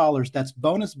 $1,000. That's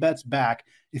bonus bets back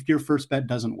if your first bet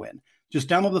doesn't win. Just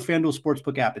download the FanDuel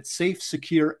Sportsbook app. It's safe,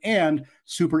 secure, and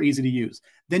super easy to use.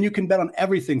 Then you can bet on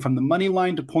everything from the money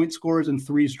line to point scores and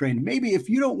threes drained. Maybe if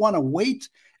you don't want to wait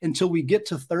until we get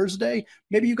to Thursday,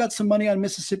 maybe you got some money on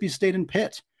Mississippi State and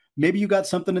Pitt. Maybe you got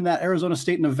something in that Arizona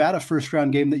State Nevada first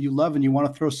round game that you love and you want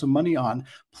to throw some money on.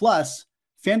 Plus,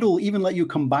 FanDuel will even let you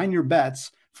combine your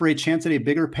bets for a chance at a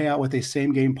bigger payout with a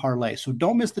same-game parlay. So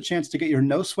don't miss the chance to get your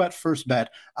no-sweat first bet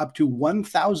up to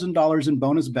 $1,000 in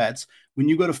bonus bets when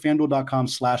you go to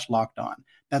FanDuel.com/lockedon.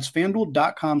 That's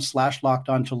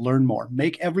FanDuel.com/lockedon to learn more.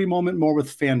 Make every moment more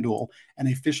with FanDuel, an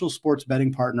official sports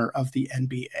betting partner of the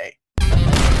NBA.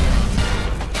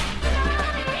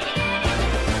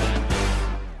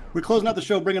 We're closing out the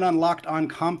show, bringing on Locked On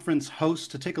Conference hosts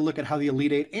to take a look at how the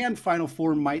Elite Eight and Final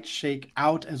Four might shake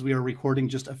out as we are recording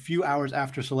just a few hours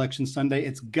after Selection Sunday.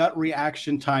 It's gut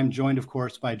reaction time, joined, of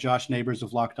course, by Josh Neighbors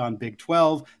of Locked On Big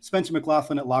 12, Spencer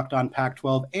McLaughlin at Locked On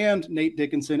Pac-12, and Nate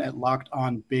Dickinson at Locked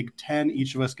On Big 10.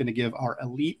 Each of us going to give our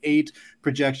Elite Eight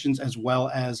projections as well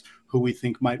as who we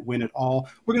think might win it all.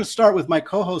 We're going to start with my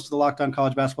co-host of the Locked On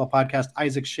College Basketball Podcast,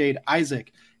 Isaac Shade.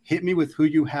 Isaac, hit me with who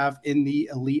you have in the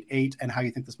Elite Eight and how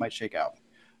you think this might shake out.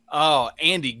 Oh,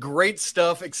 Andy, great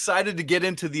stuff. Excited to get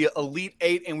into the Elite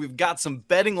Eight, and we've got some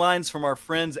betting lines from our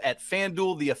friends at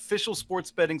FanDuel, the official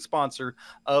sports betting sponsor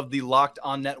of the Locked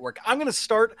On Network. I'm going to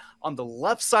start on the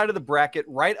left side of the bracket,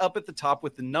 right up at the top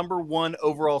with the number 1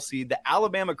 overall seed, the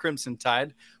Alabama Crimson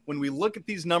Tide. When we look at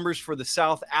these numbers for the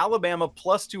South, Alabama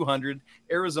plus 200,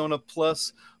 Arizona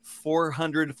plus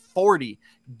 440.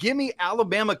 Give me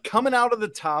Alabama coming out of the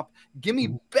top. Give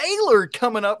me Baylor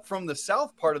coming up from the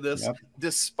south part of this,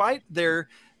 despite their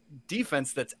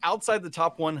defense that's outside the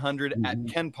top 100 at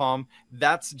KenPom.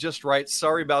 That's just right.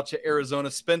 Sorry about you,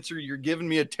 Arizona. Spencer, you're giving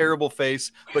me a terrible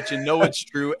face, but you know it's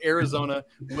true. Arizona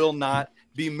will not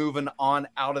be moving on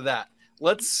out of that.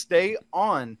 Let's stay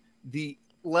on the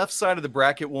left side of the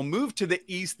bracket. We'll move to the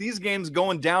east. These games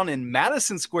going down in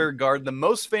Madison Square Garden, the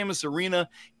most famous arena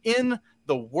in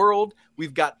the world.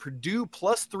 We've got Purdue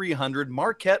plus 300,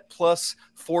 Marquette plus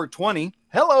 420.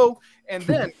 Hello. And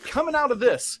then coming out of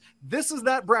this is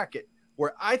that bracket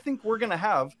where I think we're going to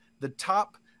have the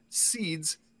top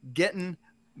seeds getting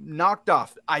knocked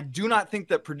off. I do not think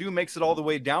that Purdue makes it all the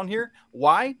way down here.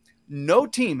 Why? No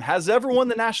team has ever won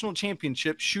the national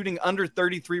championship shooting under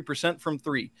 33% from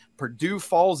three. Purdue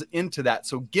falls into that.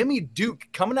 So give me Duke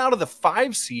coming out of the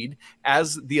 5 seed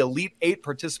as the Elite Eight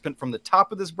participant from the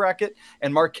top of this bracket,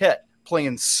 and Marquette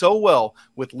playing so well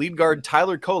with lead guard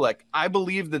Tyler Kolek. I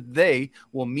believe that they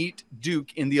will meet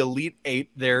Duke in the Elite Eight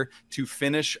there to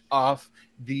finish off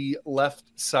the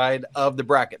left side of the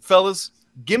bracket. Fellas,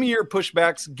 give me your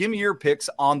pushbacks. Give me your picks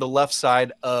on the left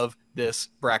side of this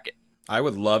bracket. I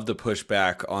would love to push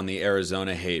back on the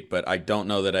Arizona hate, but I don't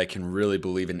know that I can really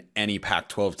believe in any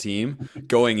Pac-12 team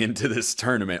going into this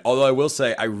tournament. Although I will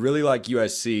say I really like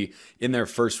USC in their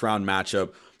first round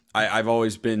matchup. I've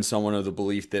always been someone of the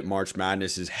belief that March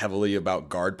Madness is heavily about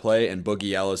guard play, and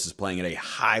Boogie Ellis is playing at a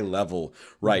high level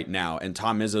right now. And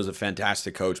Tom Izzo is a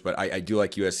fantastic coach, but I do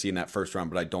like USC in that first round,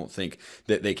 but I don't think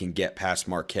that they can get past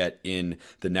Marquette in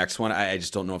the next one. I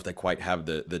just don't know if they quite have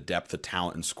the depth of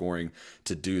talent and scoring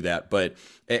to do that. But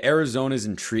Arizona is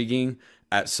intriguing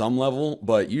at some level,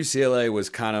 but UCLA was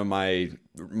kind of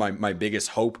my biggest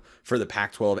hope for the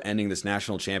Pac-12 ending this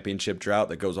national championship drought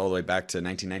that goes all the way back to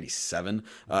 1997.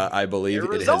 I believe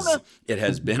it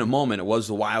has been a moment. It was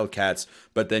the Wildcats,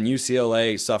 but then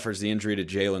UCLA suffers the injury to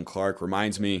Jalen Clark.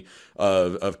 Reminds me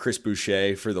of Chris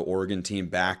Boucher for the Oregon team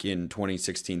back in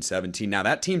 2016-17. Now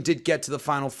that team did get to the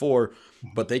Final Four,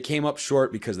 but they came up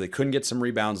short because they couldn't get some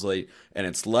rebounds late, and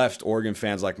it's left Oregon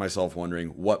fans like myself wondering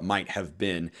what might have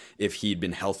been if he'd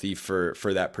been healthy for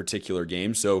that particular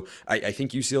game. So I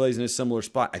think UCLA is in a similar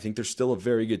spot. I think they're still a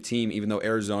very good team, even though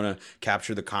Arizona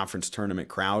captured the conference tournament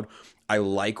crowd. I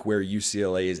like where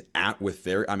UCLA is at with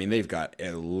they've got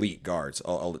elite guards,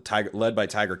 led by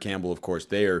Tiger Campbell, of course.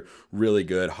 They are really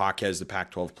good. Hawkes, the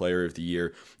Pac-12 Player of the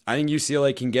Year. I think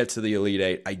UCLA can get to the Elite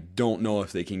Eight. I don't know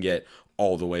if they can get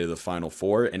all the way to the Final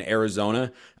Four. And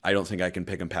Arizona, I don't think I can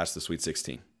pick them past the Sweet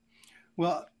 16.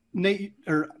 Well, Nate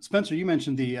or Spencer, you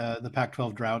mentioned the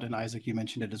Pac-12 drought, and Isaac, you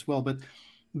mentioned it as well. But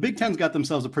Big Ten's got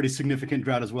themselves a pretty significant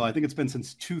drought as well. I think it's been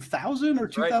since 2000 or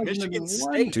 2001. Michigan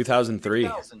State. 2003.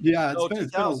 2000. Yeah, it's been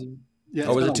 2000.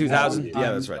 Was it 2000?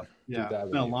 Yeah, that's right. Yeah, it's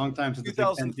been a long time since the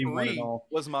Big Ten team won it 2003 all.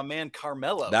 was my man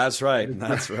Carmelo. That's right.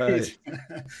 That's right.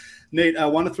 Nate, I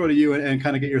want to throw to you and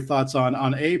kind of get your thoughts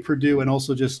on Purdue, and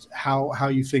also just how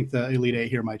you think the Elite Eight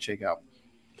here might shake out.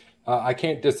 I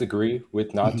can't disagree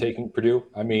with not taking Purdue.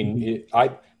 I mean,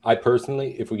 I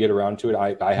personally, if we get around to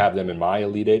it, I have them in my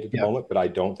Elite Eight at the moment, but I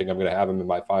don't think I'm going to have them in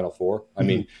my Final Four. I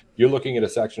mean, you're looking at a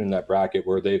section in that bracket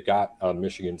where they've got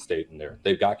Michigan State in there.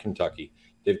 They've got Kentucky.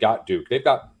 They've got Duke. They've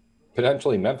got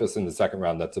potentially Memphis in the second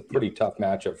round. That's a pretty tough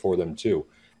matchup for them, too.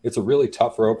 It's a really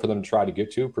tough road for them to try to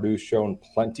get to. Purdue's shown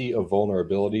plenty of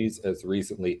vulnerabilities as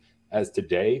recently as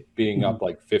today, being up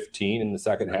like 15 in the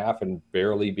second half and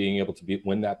barely being able to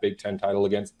win that Big Ten title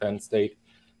against Penn State.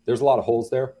 There's a lot of holes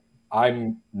there.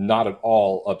 I'm not at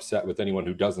all upset with anyone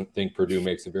who doesn't think Purdue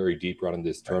makes a very deep run in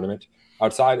this tournament.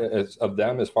 Outside of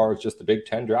them, as far as just the Big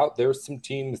Ten drought, there's some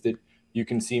teams that you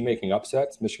can see making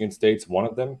upsets. Michigan State's one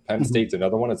of them. Penn State's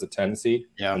another one as a 10 seed.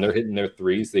 Yeah. And they're hitting their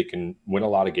threes. They can win a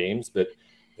lot of games, but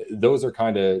those are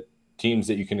kind of teams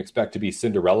that you can expect to be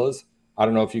Cinderellas. I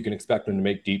don't know if you can expect them to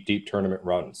make deep tournament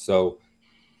runs. So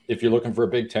if you're looking for a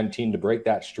Big Ten team to break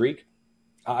that streak,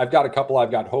 I've got a couple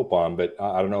I've got hope on, but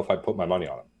I don't know if I'd put my money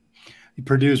on them.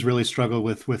 Purdue's really struggled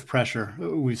with pressure.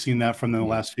 We've seen that from the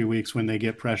last few weeks when they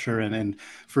get pressure. And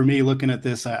for me, looking at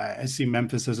this, I see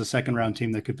Memphis as a second-round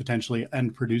team that could potentially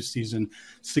end Purdue's season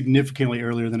significantly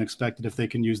earlier than expected if they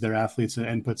can use their athletes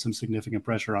and put some significant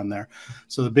pressure on there.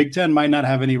 So the Big Ten might not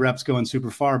have any reps going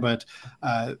super far, but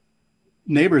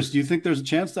Neighbors, do you think there's a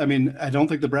chance? I mean, I don't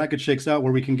think the bracket shakes out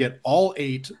where we can get all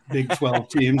 8 Big 12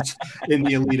 teams in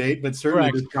the Elite Eight, but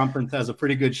certainly this conference has a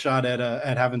pretty good shot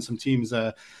at having some teams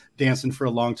dancing for a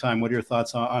long time. What are your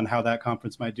thoughts on how that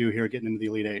conference might do here getting into the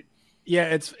Elite Eight? Yeah,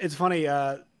 it's funny.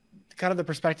 Kind of the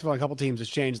perspective on a couple teams has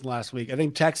changed in the last week. I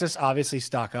think Texas obviously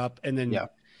stock up, and then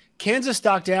Kansas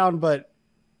stock down. But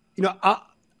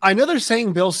I know they're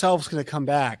saying Bill Self's going to come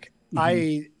back.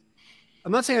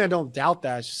 I'm not saying I don't doubt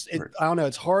that. It's just, I don't know.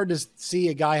 It's hard to see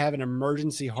a guy have an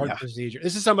emergency heart procedure.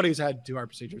 This is somebody who's had 2 heart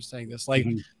procedures saying this. Like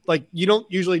you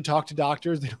don't usually talk to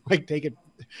doctors. They don't take it.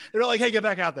 They're like, hey, get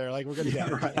back out there. Like we're going to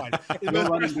do fine.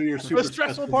 The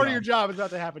stressful part of your job is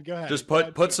about to happen. Go ahead. Just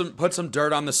put some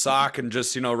dirt on the sock and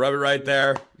just rub it right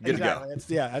there. Good to go.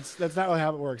 That's not really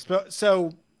how it works. But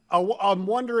so I'm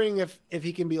wondering if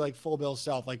he can be like full Bill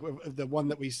Self, like the one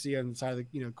that we see on the side of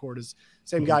the court is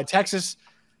same guy. Texas.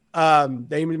 They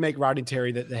aim to make Rodney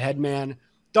Terry the head man.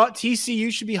 Thought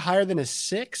TCU should be higher than a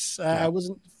 6. I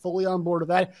wasn't fully on board with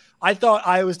that. I thought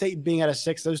Iowa State being at a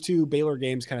 6, those 2 Baylor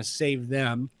games kind of saved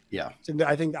them. Yeah. So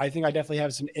I think I definitely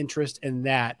have some interest in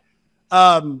that.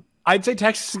 I'd say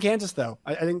Texas and Kansas though.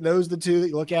 I think those are the 2 that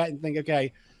you look at and think,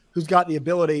 okay, who's got the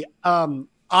ability?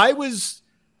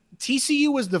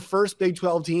 TCU was the first Big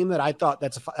 12 team that I thought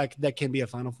that can be a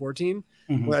Final Four team,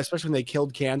 especially when they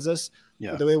killed Kansas.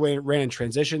 Yeah. The way they ran in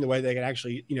transition, the way they can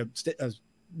actually,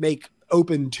 make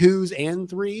open 2s and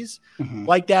 3s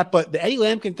like that. But the Eddie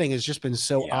Lampkin thing has just been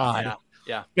so odd.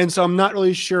 Yeah. And so I'm not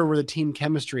really sure where the team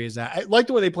chemistry is at. I like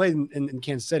the way they played in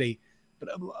Kansas City, but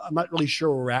I'm not really sure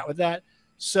where we're at with that.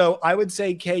 So I would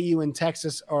say KU and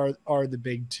Texas are the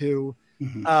big 2.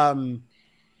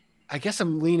 I guess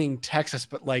I'm leaning Texas,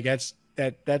 but like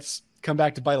that's come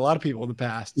back to bite a lot of people in the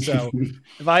past. So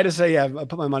if I had to say, I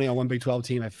put my money on one Big 12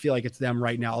 team, I feel like it's them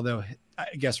right now. Although I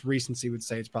guess recency would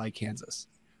say it's probably Kansas.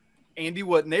 Andy,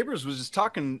 what Neighbors was just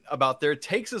talking about there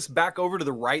takes us back over to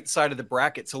the right side of the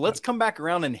bracket. So let's come back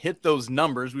around and hit those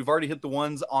numbers. We've already hit the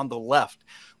ones on the left.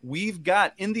 We've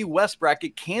got in the West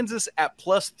bracket, Kansas at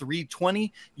plus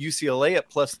 320, UCLA at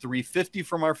plus 350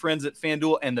 from our friends at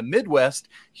FanDuel, and the Midwest,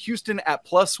 Houston at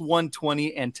plus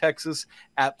 120 and Texas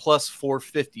at plus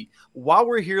 450. While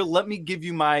we're here, let me give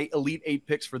you my Elite 8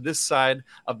 picks for this side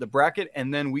of the bracket,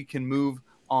 and then we can move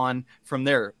on from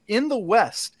there. In the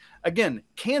West, again,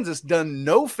 Kansas done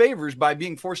no favors by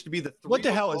being forced to be the 3. What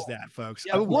the hell is that, folks?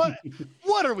 I mean,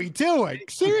 what are we doing?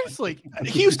 Seriously,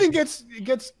 Houston gets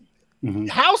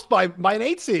housed by an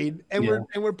 8 seed, and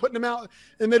we're putting them out in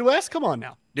the Midwest. Come on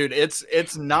now, dude.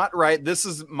 It's not right. This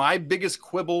is my biggest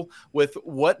quibble with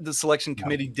what the selection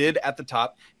committee did at the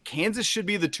top. Kansas should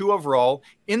be the 2 overall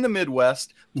in the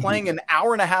Midwest, playing an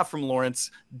hour and a half from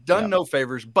Lawrence. Done no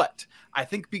favors, but I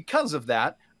think because of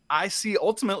that, I see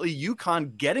ultimately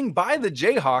UConn getting by the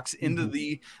Jayhawks into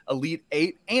the Elite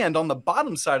 8. And on the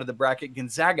bottom side of the bracket,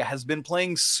 Gonzaga has been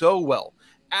playing so well.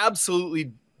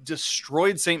 Absolutely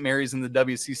destroyed St. Mary's in the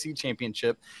WCC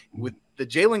championship with the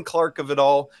Jalen Clark of it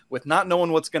all, with not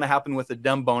knowing what's going to happen with the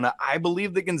Dembona. I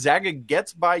believe that Gonzaga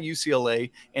gets by UCLA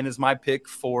and is my pick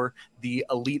for the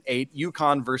Elite 8,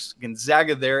 UConn versus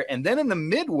Gonzaga there. And then in the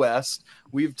Midwest,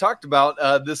 we've talked about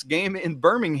this game in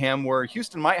Birmingham where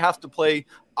Houston might have to play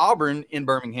Auburn in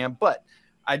Birmingham, but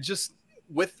I just,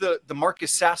 with the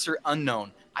Marcus Sasser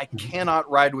unknown, I cannot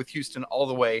ride with Houston all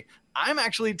the way. I'm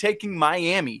actually taking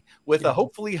Miami with a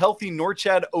hopefully healthy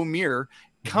Norchad Omier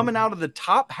coming out of the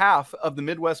top half of the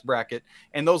Midwest bracket.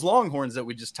 And those Longhorns that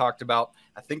we just talked about,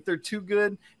 I think they're too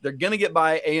good. They're going to get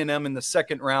by A&M in the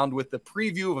second round with the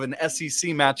preview of an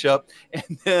SEC matchup.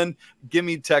 And then give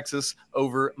me Texas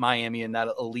over Miami in that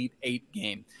Elite 8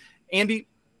 game. Andy,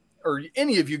 or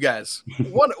any of you guys,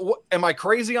 what am I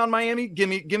crazy on Miami? Give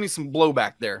me some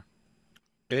blowback there.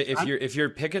 If you're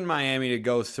picking Miami to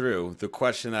go through, the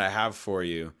question that I have for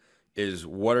you is,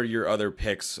 what are your other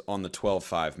picks on the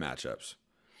 12-5 matchups?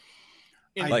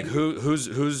 Like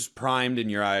who's primed in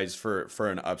your eyes for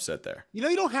an upset there? You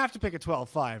don't have to pick a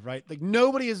 12-5, right? Like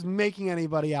nobody is making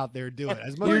anybody out there do it.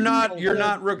 You're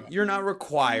not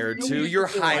required to. You're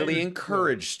highly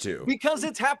encouraged to. Because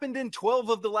it's happened in 12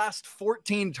 of the last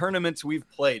 14 tournaments we've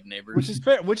played, neighbors.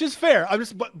 Which is fair.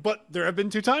 But there have been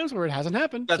 2 times where it hasn't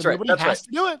happened. That's so right. Nobody has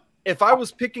to do it. If I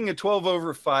was picking a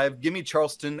 12/5, give me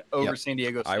Charleston over San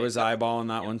Diego State. I was eyeballing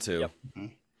that one too. Yep. Mm-hmm.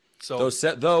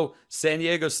 Though San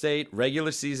Diego State,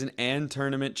 regular season and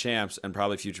tournament champs, and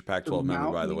probably future Pac-12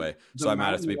 member, by the way. So I might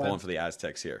have to be pulling for the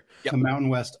Aztecs here. The Mountain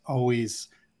West always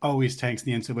tanks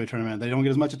the NCAA tournament. They don't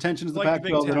get as much attention as the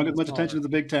Pac-12. They don't get as much attention as the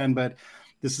Big Ten, but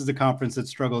this is the conference that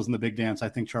struggles in the big dance. I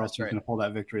think Charleston's going to pull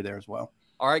that victory there as well.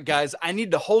 All right, guys, I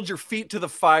need to hold your feet to the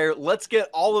fire. Let's get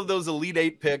all of those Elite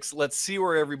Eight picks. Let's see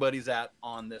where everybody's at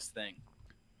on this thing.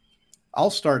 I'll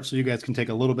start so you guys can take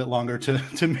a little bit longer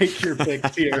to make your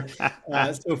picks here.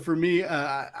 So for me,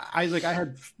 Isaac, I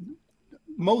had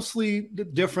mostly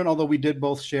different, although we did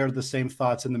both share the same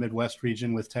thoughts in the Midwest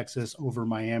region with Texas over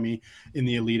Miami in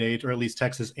the Elite Eight, or at least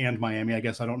Texas and Miami. I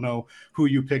guess I don't know who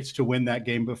you picked to win that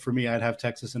game, but for me, I'd have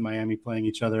Texas and Miami playing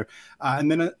each other. And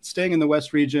then staying in the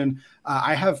West region,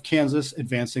 I have Kansas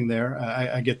advancing there.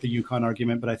 I get the UConn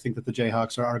argument, but I think that the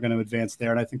Jayhawks are going to advance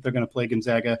there, and I think they're going to play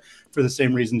Gonzaga for the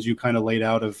same reasons you kind of laid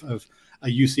out of a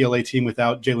UCLA team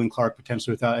without Jalen Clark,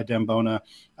 potentially without Adem Bona,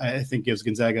 I think gives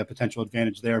Gonzaga a potential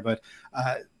advantage there. But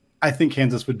I think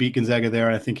Kansas would beat Gonzaga there.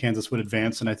 I think Kansas would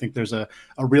advance, and I think there's a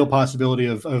real possibility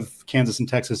of Kansas and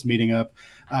Texas meeting up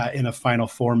in a Final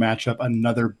Four matchup,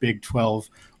 another Big 12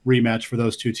 rematch for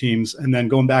those two teams. And then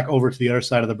going back over to the other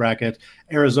side of the bracket,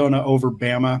 Arizona over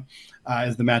Bama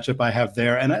is the matchup I have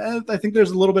there. And I think there's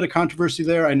a little bit of controversy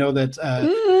there. I know that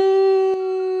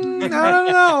I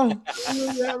don't know.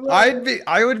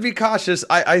 I would be cautious.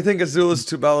 I think Azuolas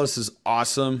Tubelis is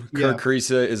awesome. Kirk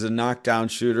Kriisa is a knockdown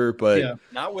shooter, but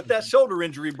not with that shoulder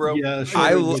injury, bro.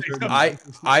 I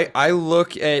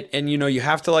look at, and you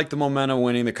have to like the momentum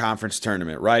winning the conference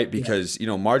tournament, right? Because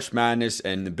March Madness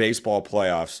and the baseball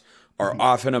playoffs are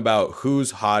often about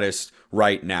who's hottest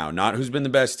right now, not who's been the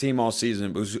best team all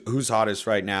season, but who's hottest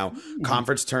right now.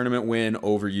 Conference tournament win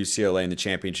over UCLA in the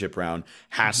championship round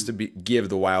has to give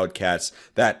the Wildcats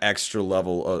that extra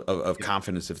level of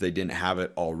confidence if they didn't have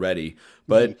it already.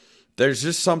 But there's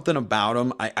just something about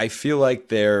them. I feel like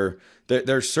they're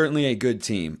certainly a good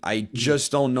team. I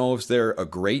just don't know if they're a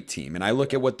great team. And I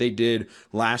look at what they did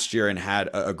last year and had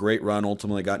a great run,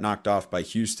 ultimately got knocked off by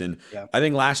Houston. I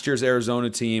think last year's Arizona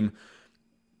team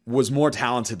was more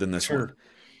talented than this one.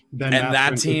 And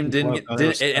that team didn't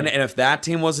and if that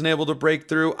team wasn't able to break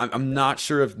through, I'm not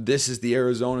sure if this is the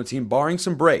Arizona team, barring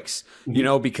some breaks,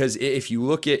 because if you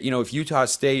look at, if Utah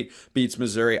State beats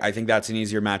Missouri, I think that's an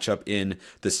easier matchup in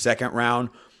the second round.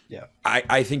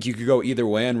 I think you could go either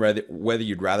way on whether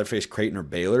you'd rather face Creighton or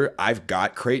Baylor. I've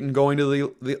got Creighton going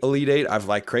to the Elite Eight. I've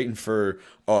liked Creighton for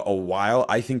a while.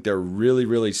 I think they're really,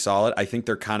 really solid. I think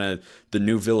they're kind of the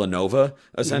new Villanova,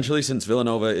 essentially, since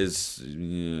Villanova is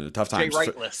tough times. Jay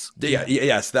Wrightless.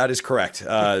 Yes, that is correct.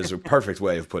 Is a perfect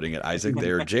way of putting it, Isaac.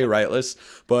 They're Jay Wrightless.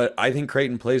 But I think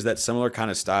Creighton plays that similar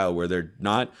kind of style where they're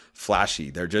not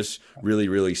flashy. They're just really,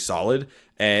 really solid.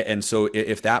 And so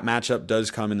if that matchup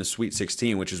does come in the Sweet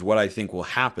 16, which is what I think will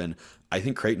happen, I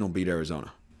think Creighton will beat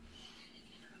Arizona.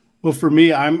 Well, for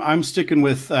me, I'm sticking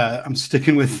with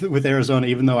Arizona,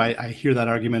 even though I hear that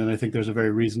argument and I think there's a very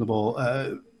reasonable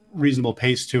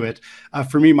pace to it.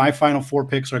 For me, my final 4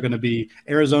 picks are going to be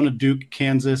Arizona, Duke,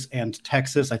 Kansas, and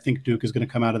Texas. I think Duke is going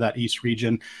to come out of that East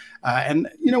region. And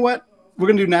you know what? We're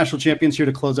going to do national champions here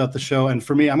to close out the show. And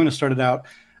for me, I'm going to start it out.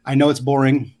 I know it's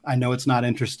boring. I know it's not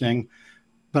interesting.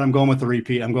 But I'm going with the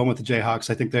repeat. I'm going with the Jayhawks.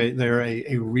 I think they're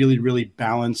a really, really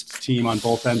balanced team on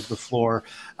both ends of the floor,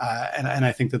 and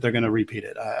I think that they're going to repeat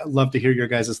it. I'd love to hear your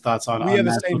guys' thoughts on. We have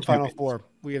the same Final Four.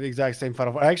 We have the exact same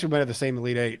Final Four. I actually might have the same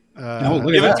Elite Eight.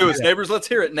 Give it to us, neighbors. Let's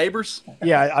hear it, neighbors.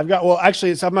 Yeah, I've got. Well,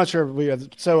 actually, I'm not sure.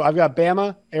 So I've got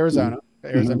Bama, Arizona.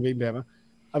 Arizona beat Bama.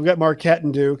 I've got Marquette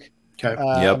and Duke. Okay.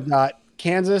 I've got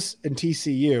Kansas and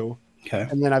TCU. Okay.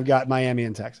 And then I've got Miami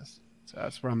and Texas. So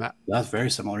that's where I'm at. That's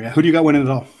very similar. Yeah. Who do you got winning it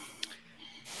all?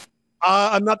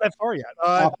 I'm not that far yet.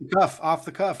 Off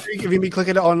the cuff. If you click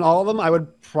it on all of them, I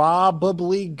would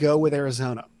probably go with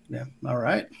Arizona. Yeah. All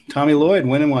right. Tommy Lloyd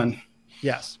winning one.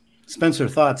 Yes. Spencer,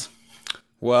 thoughts?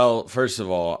 Well, first of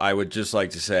all, I would just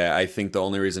like to say I think the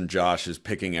only reason Josh is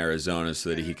picking Arizona is so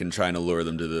that he can try and allure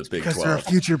them to the Big 12. Because they're a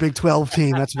future Big 12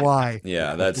 team. That's why.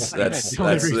 Yeah, that's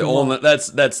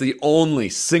the only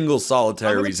single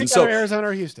solitary reason. So Arizona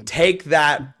or Houston. Take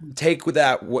with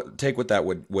that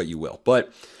what you will.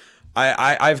 But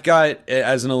I've got,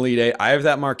 as an Elite Eight, I have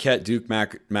that Marquette Duke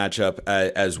matchup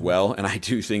as well, and I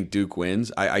do think Duke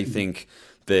wins. I think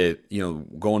that,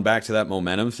 going back to that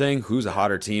momentum thing, who's a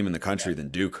hotter team in the country than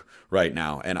Duke right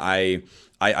now? And I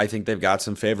think they've got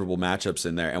some favorable matchups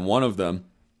in there. And one of them,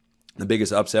 the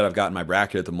biggest upset I've got in my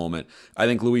bracket at the moment, I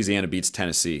think Louisiana beats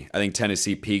Tennessee. I think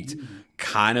Tennessee peaked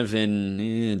kind of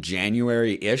in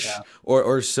January-ish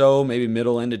or so, maybe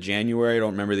middle end of January. I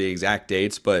don't remember the exact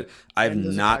dates, but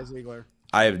losing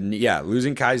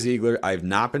Kai Ziegler. I've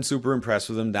not been super impressed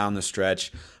with him down the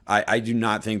stretch. I do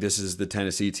not think this is the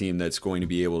Tennessee team that's going to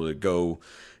be able to go,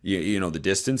 the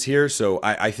distance here. So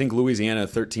I think Louisiana,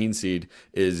 13 seed,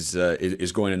 is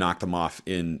going to knock them off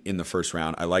in the first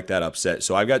round. I like that upset.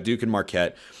 So I've got Duke and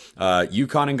Marquette,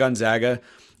 UConn and Gonzaga.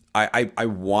 I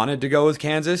wanted to go with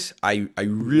Kansas. I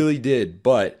really did,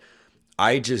 but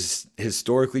I just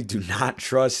historically do not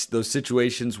trust those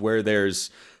situations where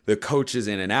there's the coach is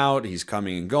in and out, he's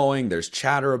coming and going, there's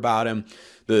chatter about him.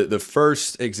 The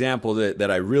first example that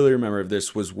I really remember of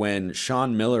this was when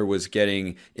Sean Miller was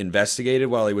getting investigated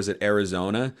while he was at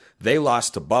Arizona. They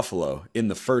lost to Buffalo in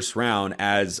the first round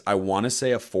as, I want to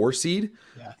say, a 4 seed.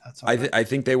 Yeah, that's I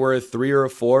think they were a 3 or a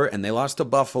 4, and they lost to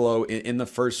Buffalo in the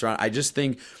first round. I just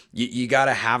think you got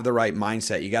to have the right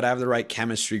mindset. You got to have the right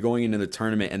chemistry going into the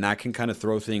tournament, and that can kind of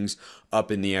throw things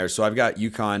up in the air. So I've got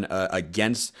UConn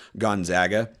against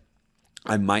Gonzaga.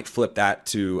 I might flip that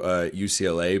to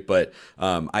UCLA, but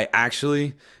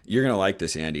you're going to like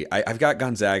this, Andy. I've got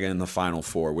Gonzaga in the Final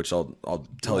Four, which I'll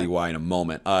tell you why in a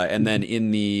moment. And then in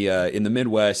the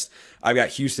Midwest, I've got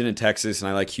Houston and Texas, and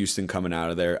I like Houston coming out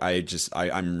of there.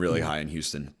 I'm really high in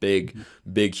Houston.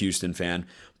 Big Houston fan.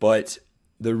 But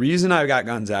the reason I've got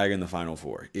Gonzaga in the Final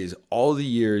Four is all the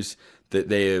years that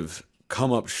they have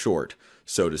come up short,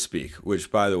 so to speak,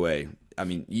 which, by the way, I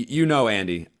mean,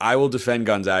 Andy, I will defend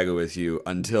Gonzaga with you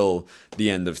until the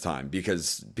end of time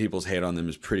because people's hate on them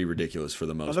is pretty ridiculous for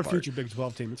the most part. Another future Big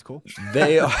 12 team. It's cool.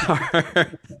 They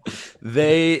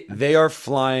are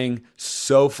flying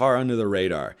so far under the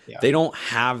radar. Yeah. They don't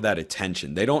have that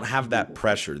attention. They don't have that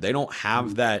pressure. They don't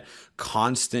have that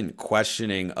constant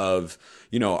questioning of,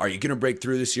 are you going to break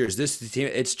through this year? Is this the team?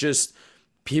 It's just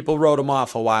people wrote them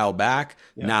off a while back.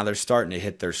 Yeah. Now they're starting to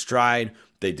hit their stride.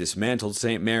 They dismantled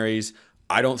St. Mary's.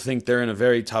 I don't think they're in a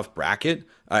very tough bracket.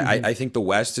 I think the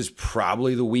West is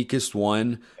probably the weakest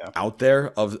one out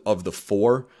there of the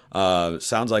 4.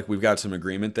 Sounds like we've got some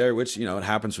agreement there, which, it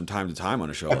happens from time to time on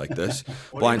a show like this.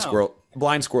 Blind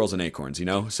squirrels and acorns,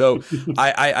 So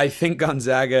I think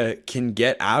Gonzaga can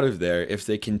get out of there if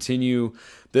they continue.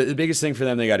 The biggest thing for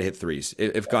them, they got to hit threes.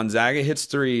 If Gonzaga hits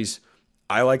threes,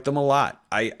 I like them a lot.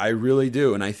 I really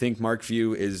do. And I think Mark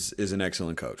Few is an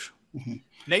excellent coach. Mm-hmm.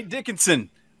 Nate Dickinson,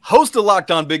 host of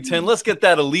Locked On Big Ten. Let's get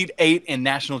that Elite Eight and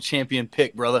national champion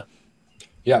pick, brother.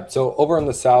 Yeah, so over in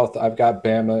the South, I've got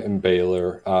Bama and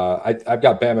Baylor. I've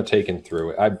got Bama taken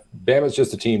through it. Bama's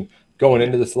just a team going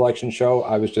into the selection show.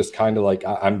 I was just kind of like,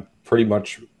 I'm pretty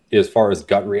much, as far as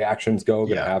gut reactions go,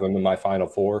 going to have them in my Final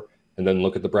Four and then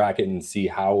look at the bracket and see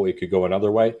how it could go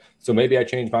another way. So maybe I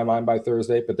change my mind by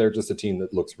Thursday, but they're just a team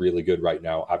that looks really good right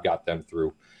now. I've got them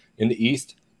through. In the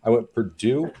East, I went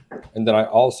Purdue, and then I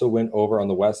also went over on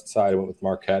the West side. I went with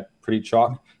Marquette, pretty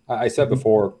chalk. I said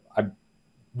before, I'm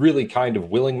really kind of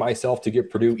willing myself to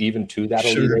get Purdue even to that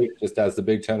Elite Eight, just as the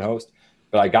Big Ten host.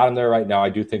 But I got them there right now.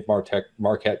 I do think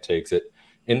Marquette takes it.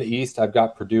 In the East, I've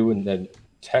got Purdue and then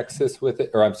Texas with it.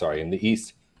 Or I'm sorry, in the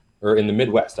East, or in the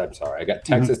Midwest, I'm sorry. I got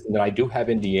Texas, and then I do have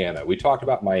Indiana. We talked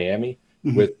about Miami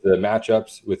with the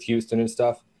matchups with Houston and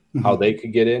stuff. How they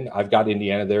could get in. I've got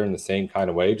Indiana there in the same kind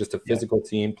of way, just a physical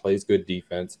team, plays good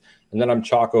defense. And then I'm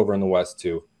chalk over in the West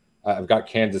too. I've got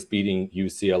Kansas beating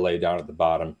UCLA down at the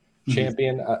bottom.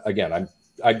 Champion, again,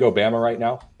 I'd go Bama right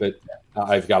now, but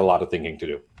I've got a lot of thinking to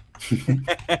do.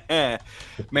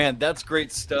 Man, that's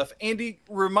great stuff. Andy,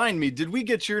 remind me, did we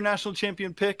get your national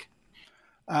champion pick?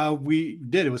 We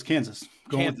did. It was Kansas.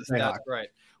 Kansas, that's right.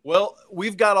 Well,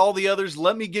 we've got all the others.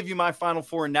 Let me give you my Final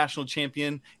Four and national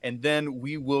champion, and then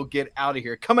we will get out of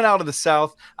here. Coming out of the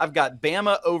South, I've got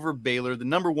Bama over Baylor, the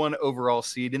 #1 overall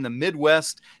seed. In the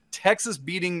Midwest, Texas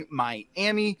beating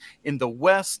Miami. In the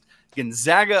West,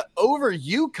 Gonzaga over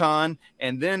UConn.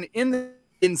 And then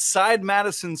inside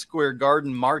Madison Square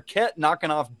Garden, Marquette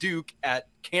knocking off Duke at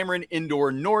Cameron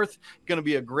Indoor North. Going to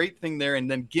be a great thing there.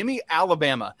 And then give me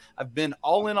Alabama. I've been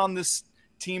all in on this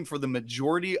team for the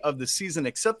majority of the season,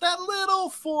 except that little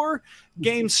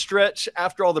 4-game stretch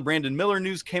after all the Brandon Miller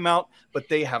news came out. But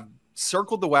they have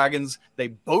circled the wagons. They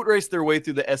boat raced their way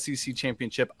through the SEC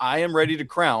championship. I am ready to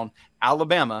crown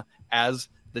Alabama as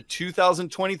the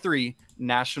 2023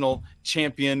 national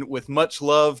champion, with much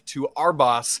love to our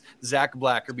boss, Zach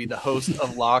Blackerby, the host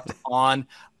of Locked On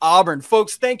Auburn.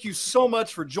 Folks, thank you so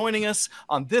much for joining us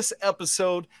on this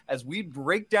episode as we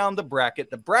break down the bracket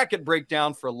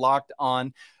breakdown for Locked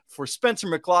On. For Spencer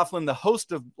McLaughlin, the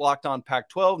host of Locked On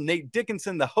Pac-12, Nate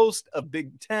Dickinson, the host of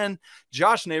Big Ten,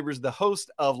 Josh Neighbors, the host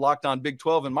of Locked On Big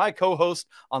 12, and my co-host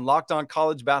on Locked On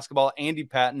College Basketball, Andy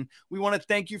Patton, we want to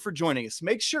thank you for joining us.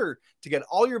 Make sure to get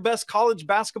all your best college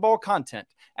basketball content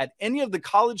at any of the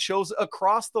college shows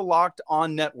across the Locked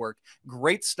On network.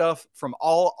 Great stuff from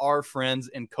all our friends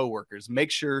and coworkers. Make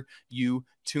sure you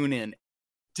tune in.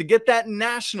 To get that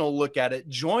national look at it,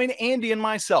 join Andy and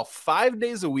myself 5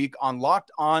 days a week on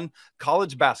Locked On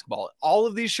College Basketball. All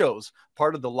of these shows,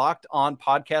 part of the Locked On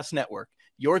Podcast Network.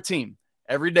 Your team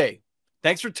every day.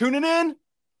 Thanks for tuning in.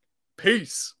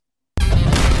 Peace.